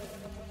that.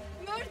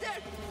 I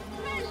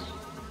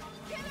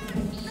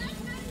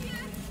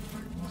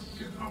must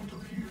get out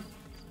of here.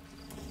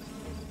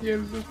 Yeah,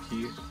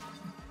 Lucky.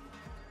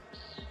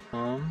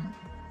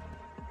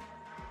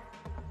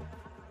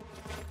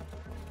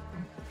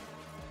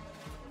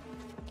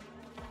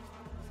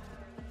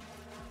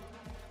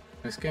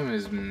 This game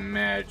is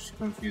mad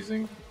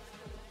confusing.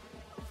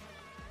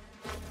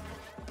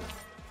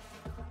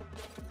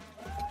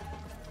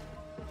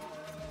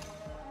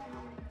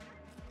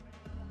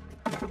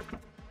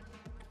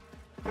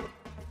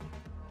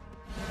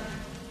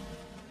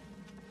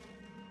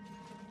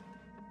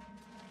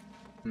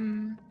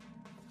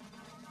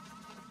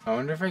 I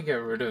wonder if I get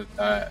rid of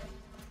that.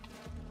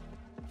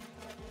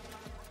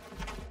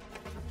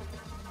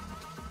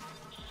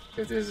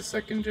 If there's a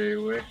secondary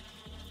way.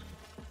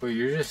 Wait,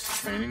 you're just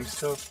training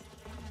stuff?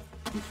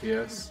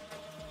 GPS.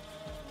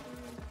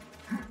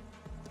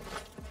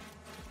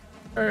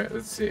 Alright,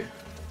 let's see.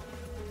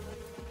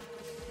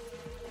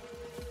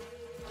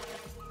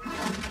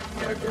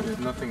 Yeah, okay, there's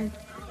nothing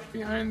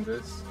behind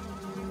this.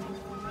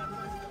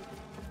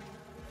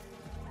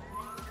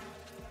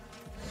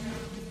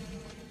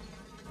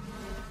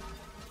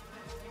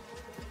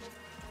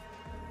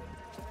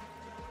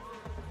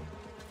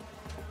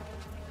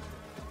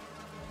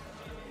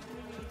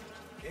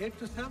 Care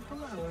to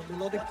sample our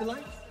melodic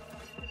delight?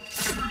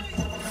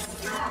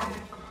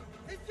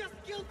 It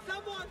just killed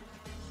someone!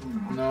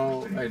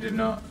 No, I did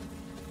not.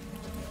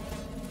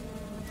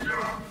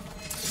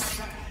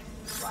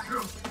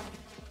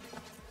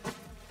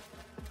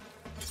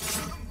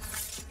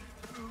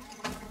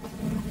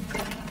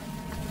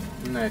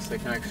 Nice, I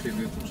can actually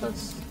loot the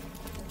chests.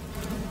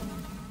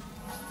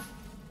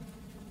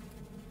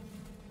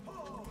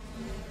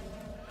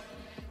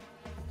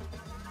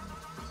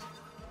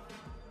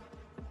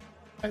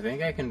 I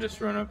think I can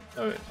just run up.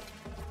 Oh,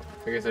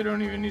 I guess I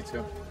don't even need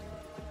to.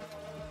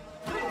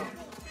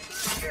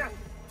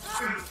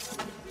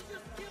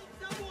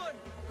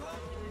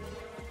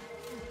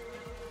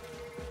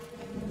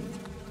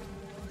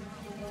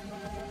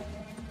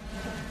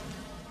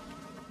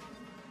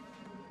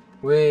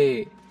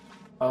 Wait.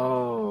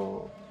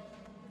 Oh.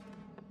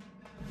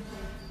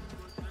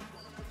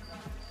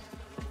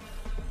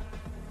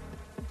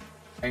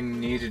 I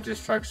need a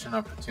distraction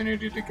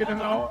opportunity to get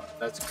him out.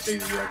 That's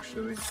crazy,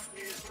 actually.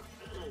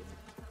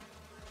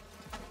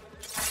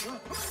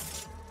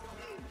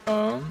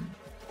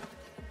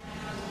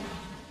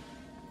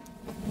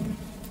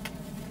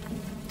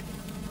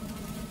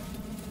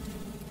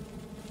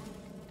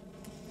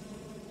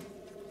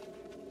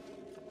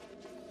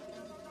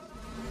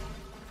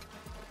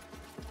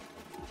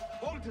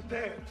 Hold it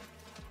there!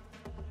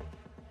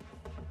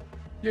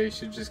 Yeah, you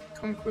should just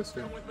come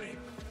closer. Come with me.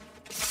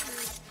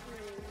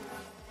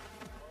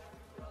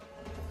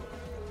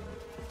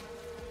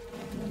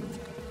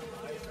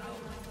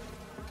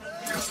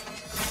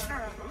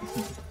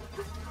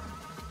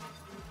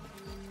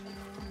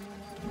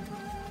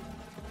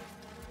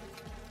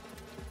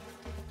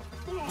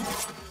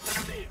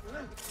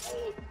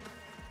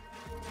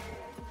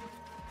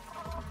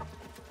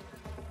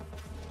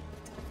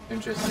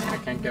 Interesting, I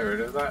can't get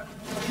rid of that.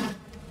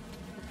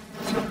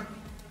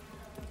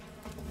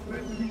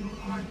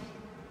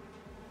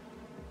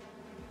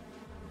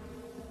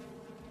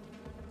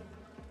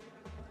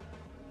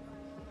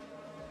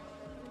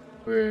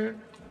 Weird.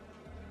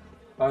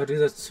 Oh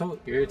dude, that's so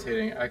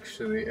irritating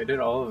actually. I did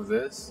all of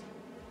this.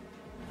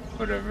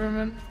 Whatever,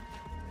 man.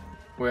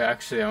 Wait,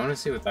 actually, I want to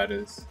see what that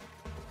is.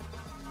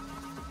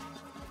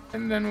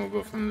 And then we'll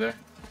go from there.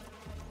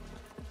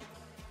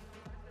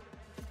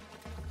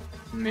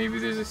 Maybe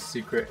there's a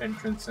secret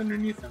entrance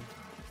underneath him.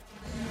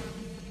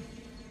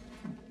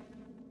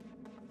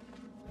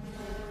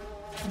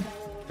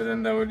 But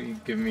then that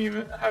would give me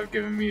have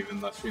given me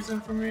even less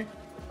reason for me.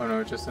 Oh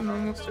no, it's just a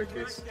normal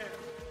staircase.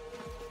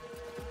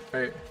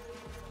 Right.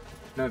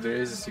 No, there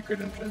is a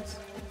secret entrance.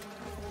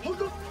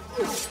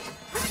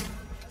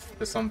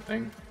 To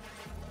something.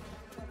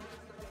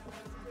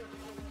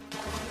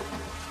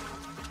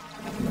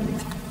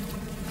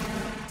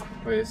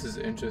 Wait, this is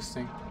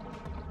interesting.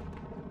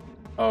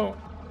 Oh.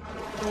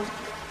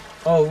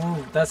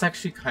 Oh, that's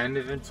actually kind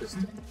of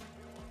interesting.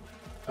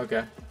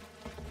 Okay.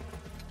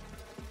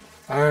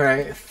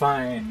 Alright,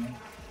 fine.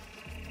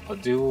 I'll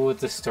do what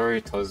the story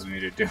tells me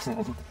to do.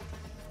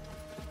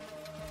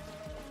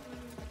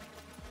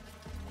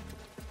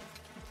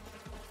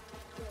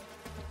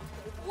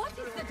 What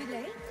is the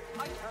delay?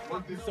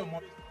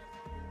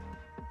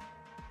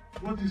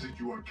 What is it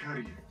you are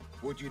carrying?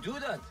 Would you do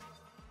that?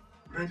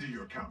 Ready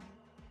your camel.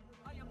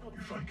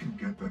 If I can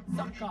get that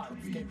merchant to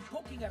leave,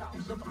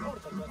 his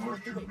abrupt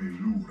departure may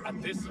lure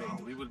At this Al Ghul rate,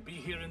 out. we will be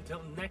here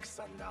until next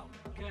sundown.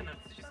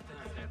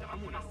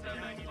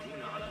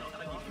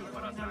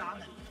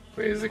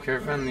 Wait, is the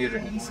caravan leader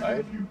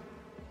inside?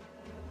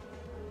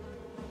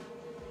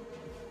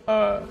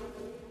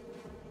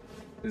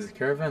 Is the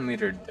caravan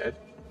leader dead?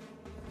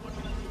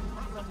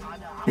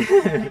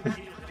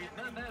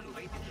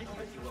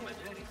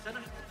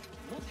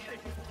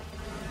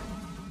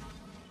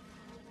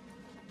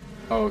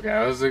 Oh, okay,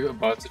 I was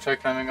about to try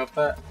climbing up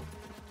that.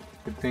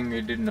 Good thing I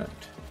did not.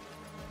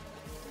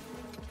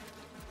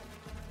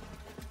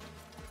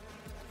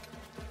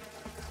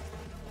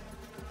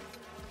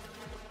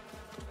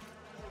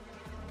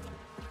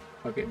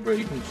 Okay, bro,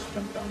 you can just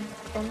jump down.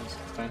 I promise,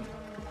 it's fine.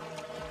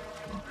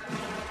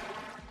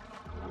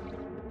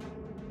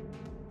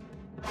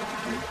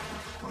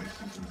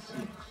 Spices and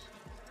silks.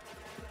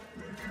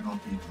 There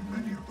cannot be too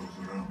many of those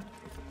around.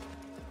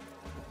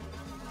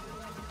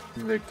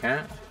 There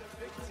can't?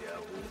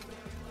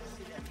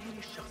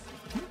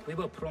 We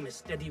were promised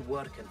steady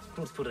work and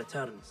fruitful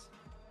returns.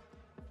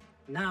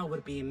 Now we're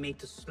being made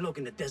to slog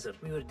in the desert.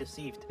 We were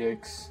deceived.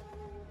 Yikes.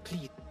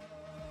 Please.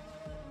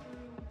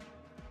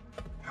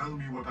 Tell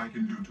me what I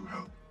can do to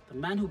help. The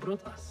man who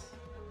brought us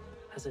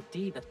has a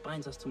deed that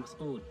binds us to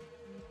Mas'ud.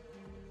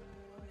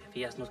 If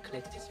he has not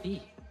collected his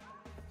fee,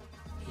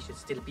 he should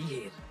still be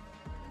here.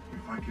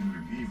 If I can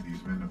relieve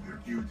these men of their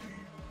duty,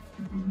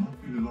 it will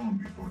not be long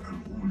before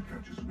Al Ghul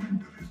catches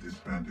wind of his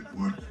disbanded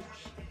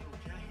workforce.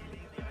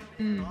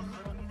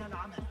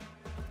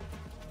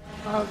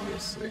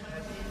 Obviously.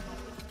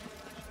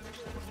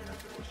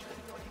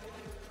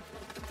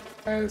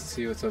 Alright, let's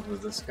see what's up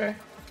with this guy.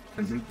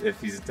 And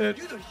if he's dead.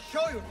 You don't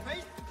show your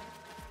face.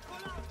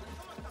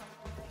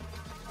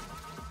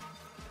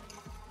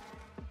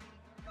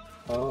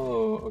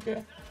 Oh,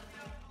 okay.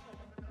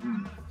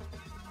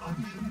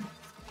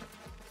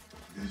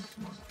 This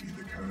must be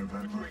the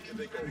caravan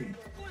merchant's crate.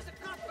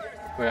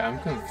 Wait, I'm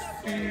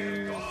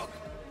confused.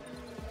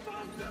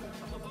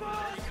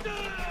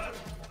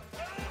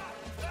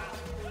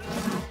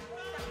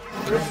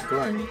 Where's he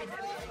going?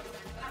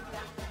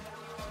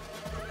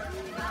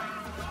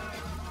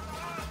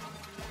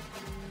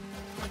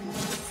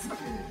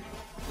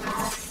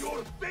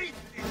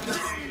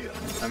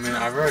 I mean,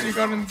 I've already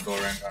gotten the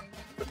gold rank on,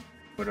 but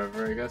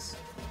whatever, I guess.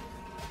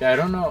 Yeah, I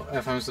don't know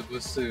if I'm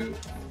supposed to...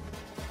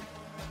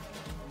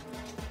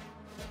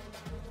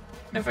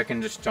 If I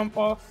can just jump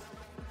off.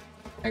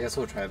 I guess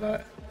we'll try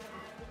that.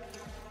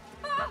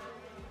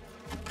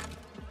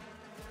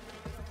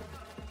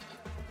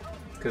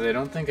 Because I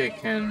don't think I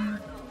can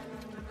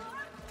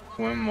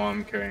swim while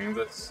I'm carrying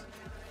this.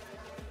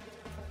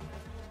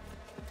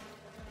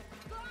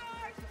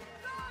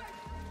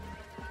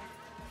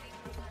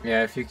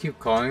 Yeah, if you keep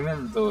calling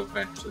them, they'll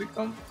eventually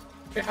come.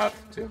 They have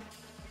to.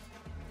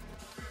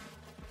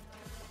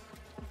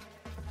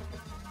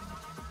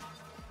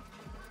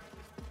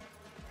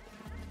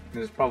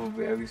 There's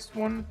probably at least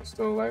one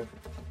still alive.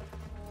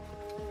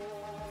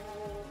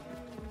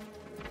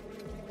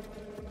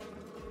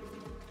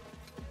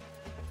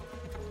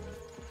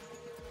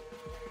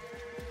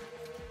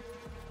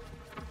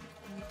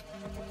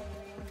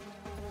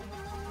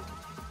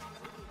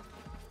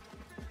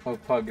 Oh,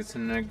 Pug, it's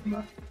an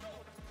enigma.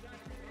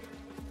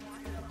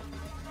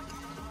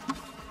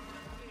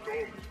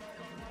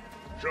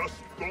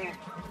 Just don't.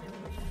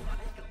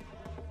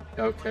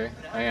 Okay,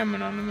 I am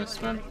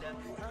anonymous, man.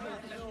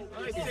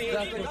 Is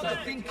that what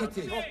I think it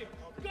is?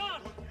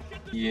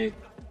 Yeah.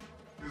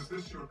 Is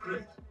this your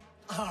crate?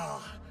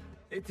 Ah,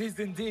 it is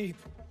indeed.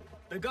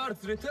 The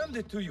guards returned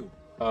it to you.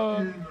 In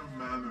a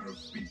manner of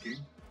speaking.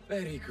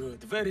 Very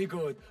good, very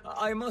good.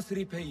 I must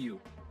repay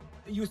you.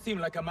 You seem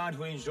like a man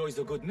who enjoys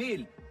a good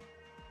meal.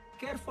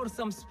 Care for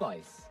some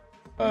spice?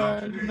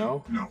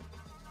 No. No.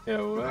 Yeah,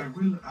 But what? I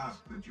will ask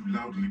that you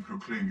loudly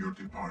proclaim your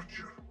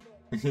departure.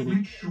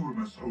 Make sure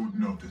Masoud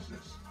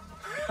notices.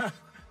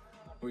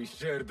 We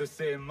share the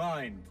same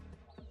mind.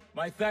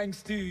 My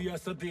thanks to you, ya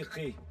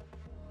Sadiqi.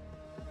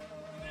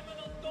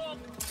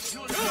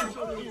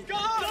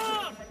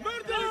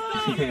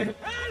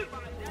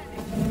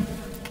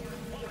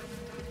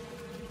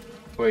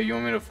 Wait, you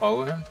want me to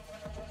follow him?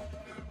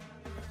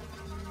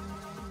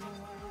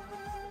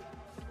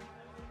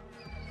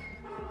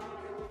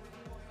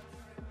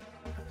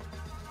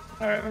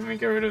 Alright, let me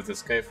get rid of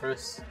this guy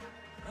first.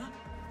 Huh?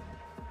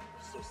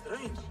 So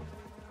strange.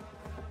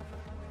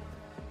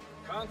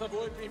 Can't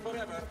avoid me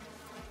forever.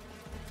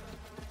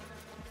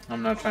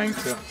 I'm not trying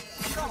to.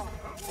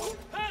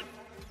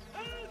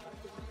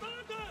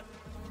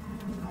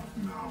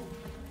 Now.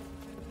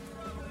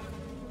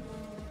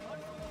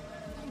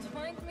 Don't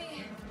mind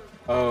me.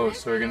 Oh,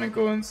 so we're gonna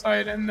go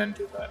inside and then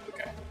do that.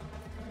 Okay.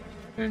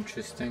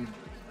 Interesting.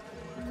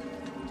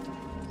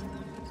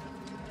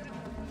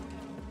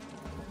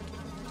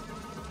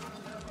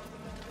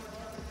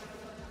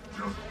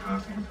 Just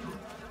passing through.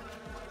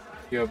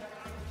 Yep.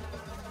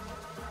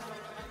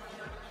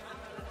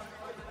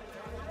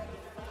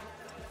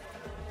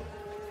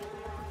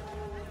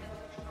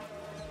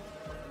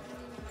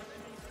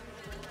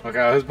 Okay,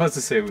 I was about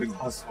to say we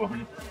lost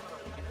one.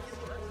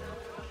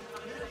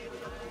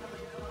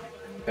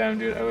 Damn,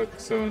 dude, I look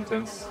so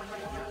intense.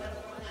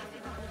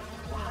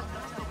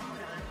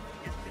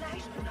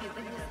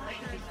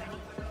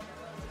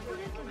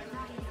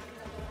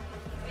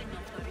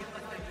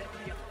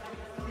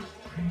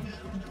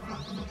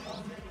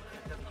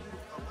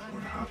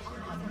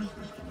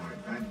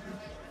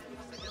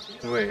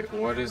 Wait,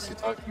 what is he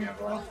talking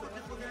about?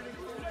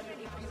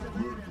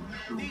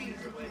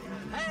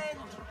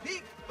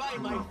 Handpicked by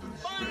my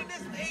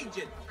finest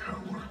agent.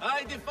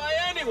 I defy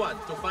anyone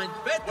to find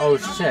better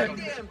shit. in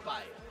the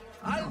Empire.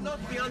 I'll not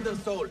be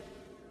undersold.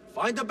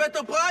 Find a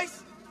better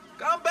price?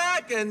 Come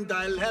back and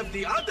I'll have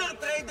the other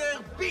trader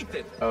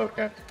beaten. Oh,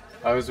 okay.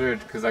 I was weird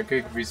because I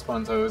could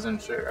respawn, so I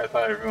wasn't sure. I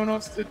thought everyone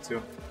else did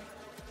too.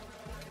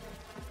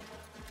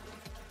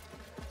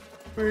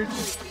 Weird.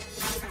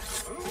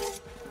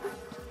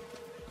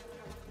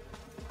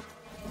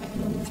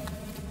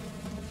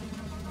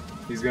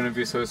 He's gonna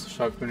be so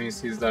shocked when he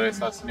sees that I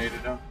assassinated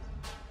him.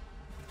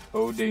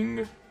 Oh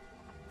ding.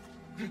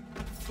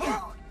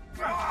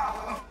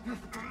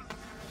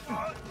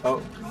 Oh,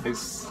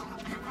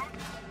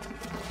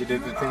 he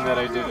did the thing that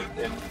I did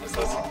in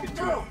Assassin's Creed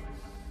 2.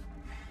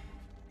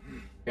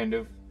 Kind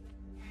of.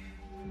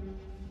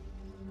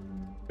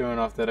 Showing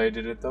off that I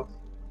did it though.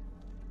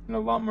 And a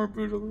lot more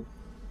brutally.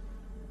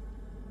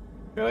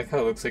 I like how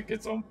it looks like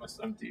it's almost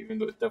empty, even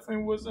though it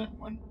definitely wasn't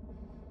when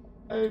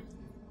I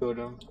killed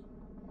him.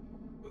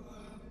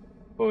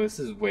 Oh, this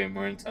is way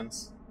more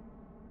intense.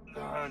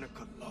 Turn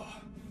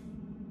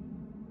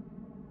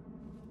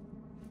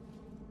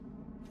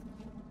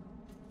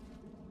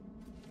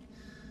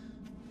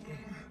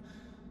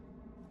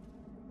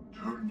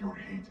your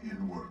hate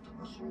inward,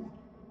 Masoud.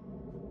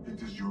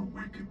 It is your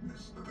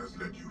wickedness that has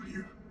led you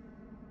here.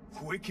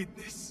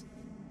 Wickedness?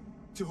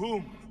 To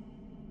whom?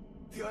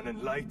 The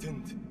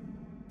unenlightened?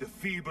 The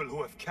feeble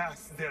who have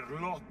cast their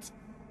lot?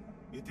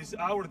 It is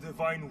our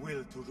divine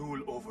will to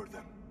rule over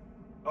them.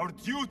 Our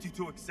duty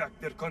to exact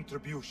their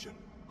contribution.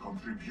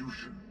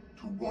 Contribution?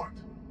 To what?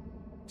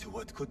 To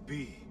what could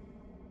be.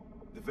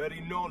 The very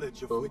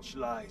knowledge of which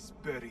lies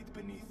buried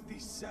beneath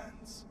these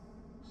sands.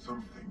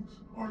 Some things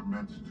are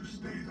meant to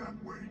stay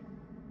that way.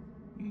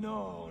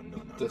 No.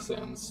 The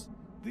sands.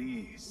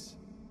 These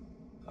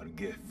are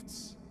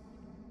gifts,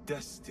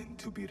 destined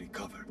to be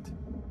recovered.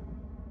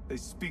 They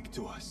speak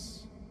to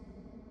us,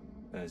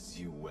 as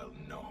you well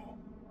know.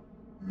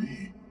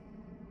 Me?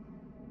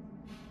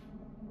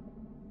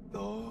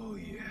 Oh,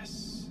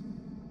 yes.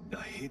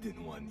 A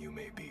hidden one you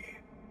may be,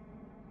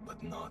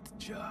 but not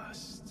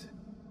just.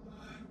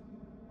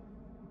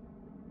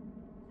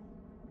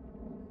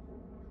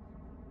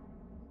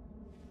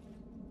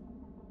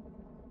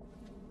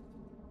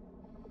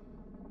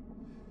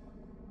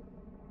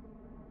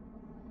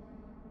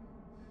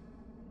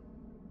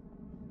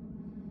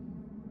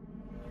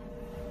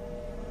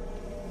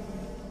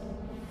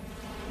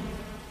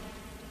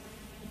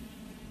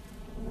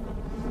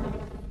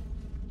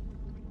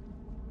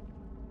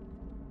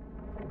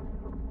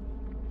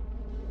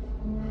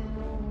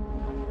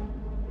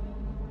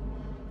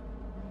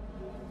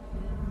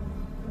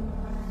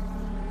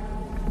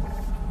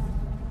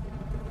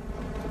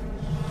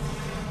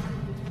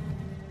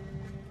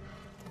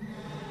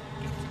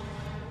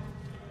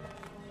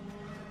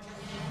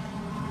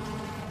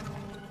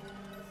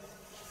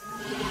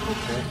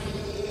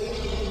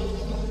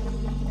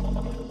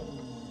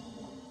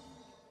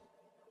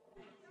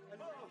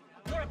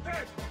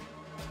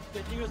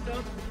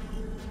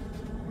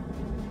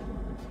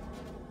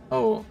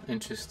 Oh,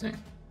 interesting.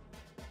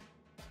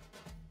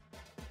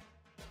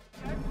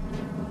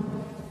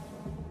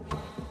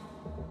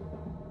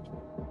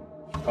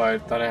 Oh, I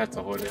thought I had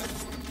to hold it.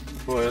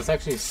 Whoa, that's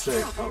actually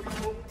sick.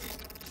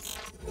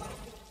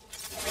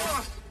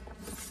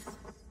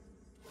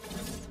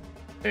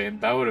 Okay,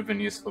 that would have been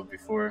useful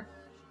before.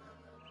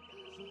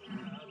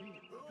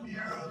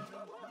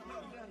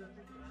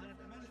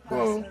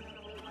 Whoa.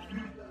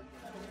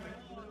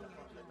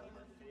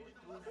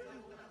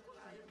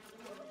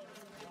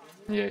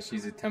 Yeah,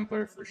 she's a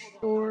Templar for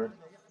sure.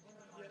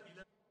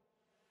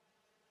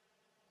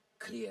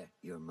 Clear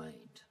your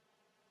mind.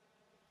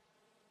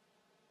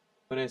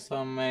 But I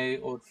saw my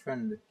old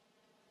friend.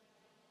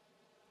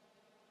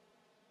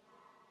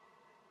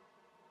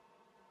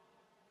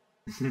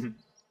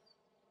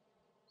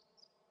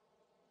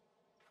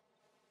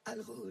 Al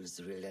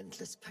Ghul's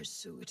relentless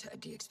pursuit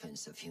at the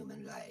expense of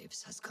human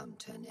lives has come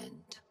to an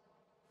end.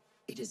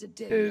 It is a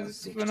day of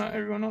victory, but not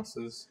everyone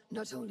else's.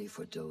 Not only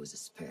for those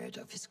spared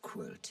of his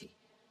cruelty,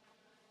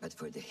 but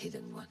for the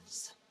hidden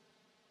ones.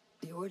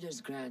 The Order's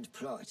grand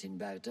plot in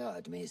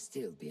Baghdad may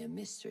still be a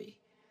mystery,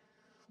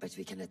 but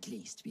we can at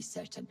least be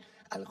certain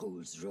Al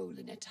Ghul's role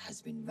in it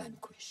has been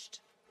vanquished.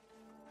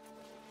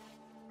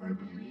 I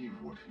believe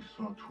what he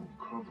sought to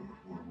uncover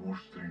were more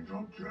strange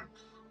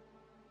objects,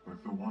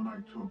 like the one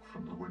I took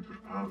from the Winter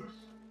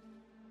Palace.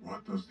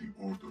 What does the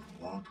Order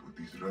want with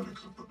these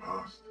relics of the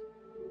past?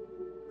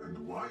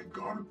 And why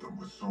guard them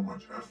with so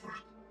much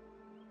effort?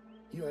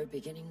 You are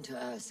beginning to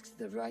ask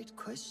the right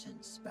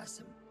questions,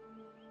 Basim.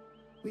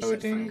 We shall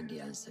find the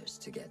answers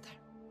together.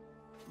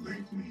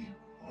 Lately,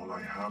 all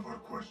I have are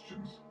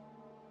questions.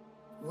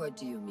 What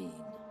do you mean?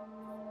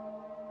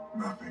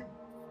 Nothing.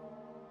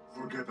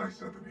 Forget I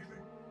said anything.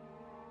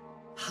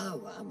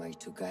 How am I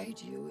to guide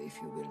you if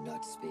you will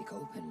not speak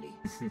openly?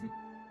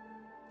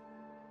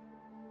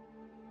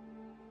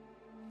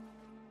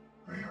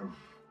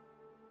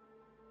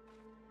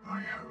 I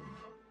have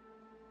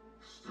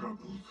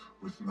struggled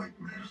with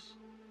nightmares.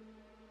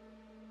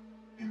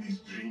 In these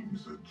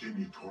dreams, a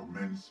jinni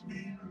torments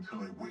me until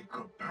I wake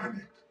up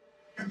panicked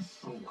and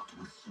soaked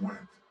with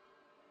sweat.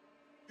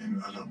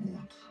 In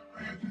Alamut,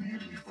 I had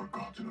nearly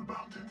forgotten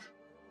about it.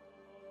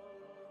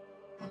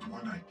 But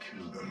when I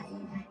killed Al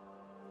Ghul,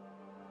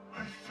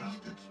 I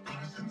felt its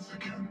presence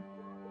again.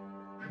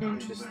 And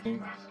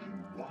Interesting. I left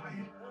asking why?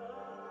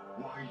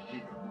 Why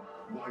him?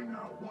 Why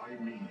now? Why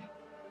me?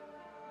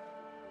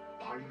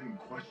 Piling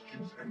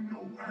questions and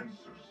no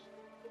answers.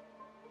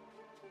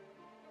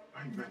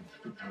 I meant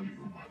to tell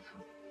you,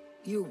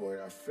 but... You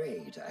were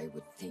afraid I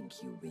would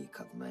think you weak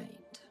of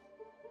mind.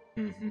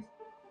 Mm-hmm.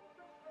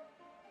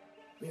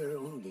 We are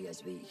only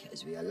as weak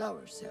as we allow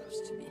ourselves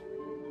to be.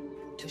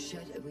 To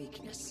shed a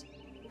weakness,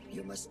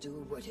 you must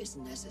do what is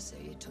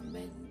necessary to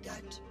mend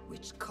that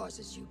which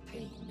causes you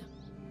pain.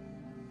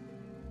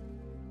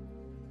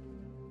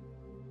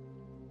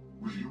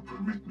 Will you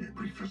permit me a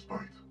brief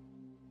respite?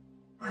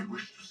 I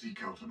wish to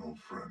seek out an old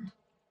friend.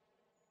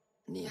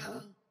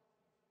 Nihal?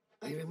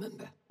 I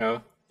remember.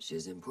 Oh? She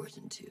is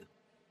important to you,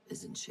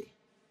 isn't she?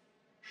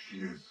 She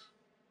is.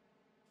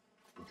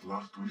 But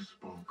last we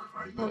spoke,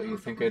 I let What, you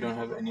think I don't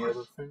have any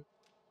other friend?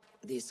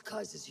 This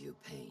causes you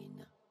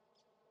pain.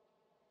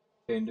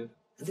 Kind of.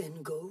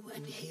 Then go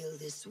and heal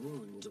this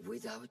wound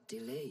without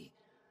delay.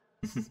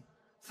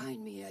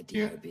 Find me at the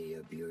Yeah.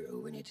 Arbeer Bureau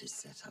when it is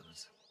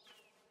settled.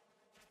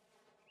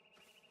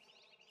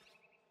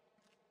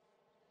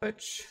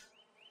 Fetch.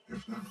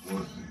 If that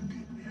was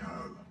indeed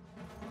Nihal,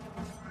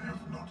 I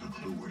have not a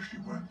clue where she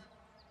went.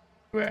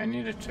 Wait, I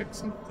need to check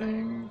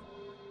something.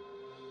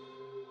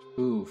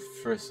 Ooh,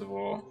 first of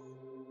all.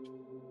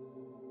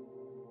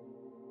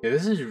 Yeah,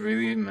 this is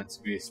really meant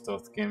to be a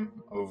stealth game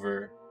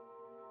over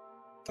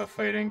a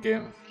fighting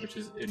game, which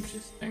is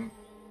interesting.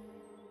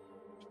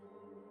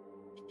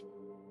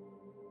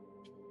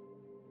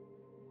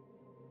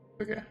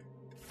 Okay.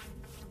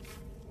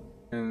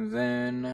 And then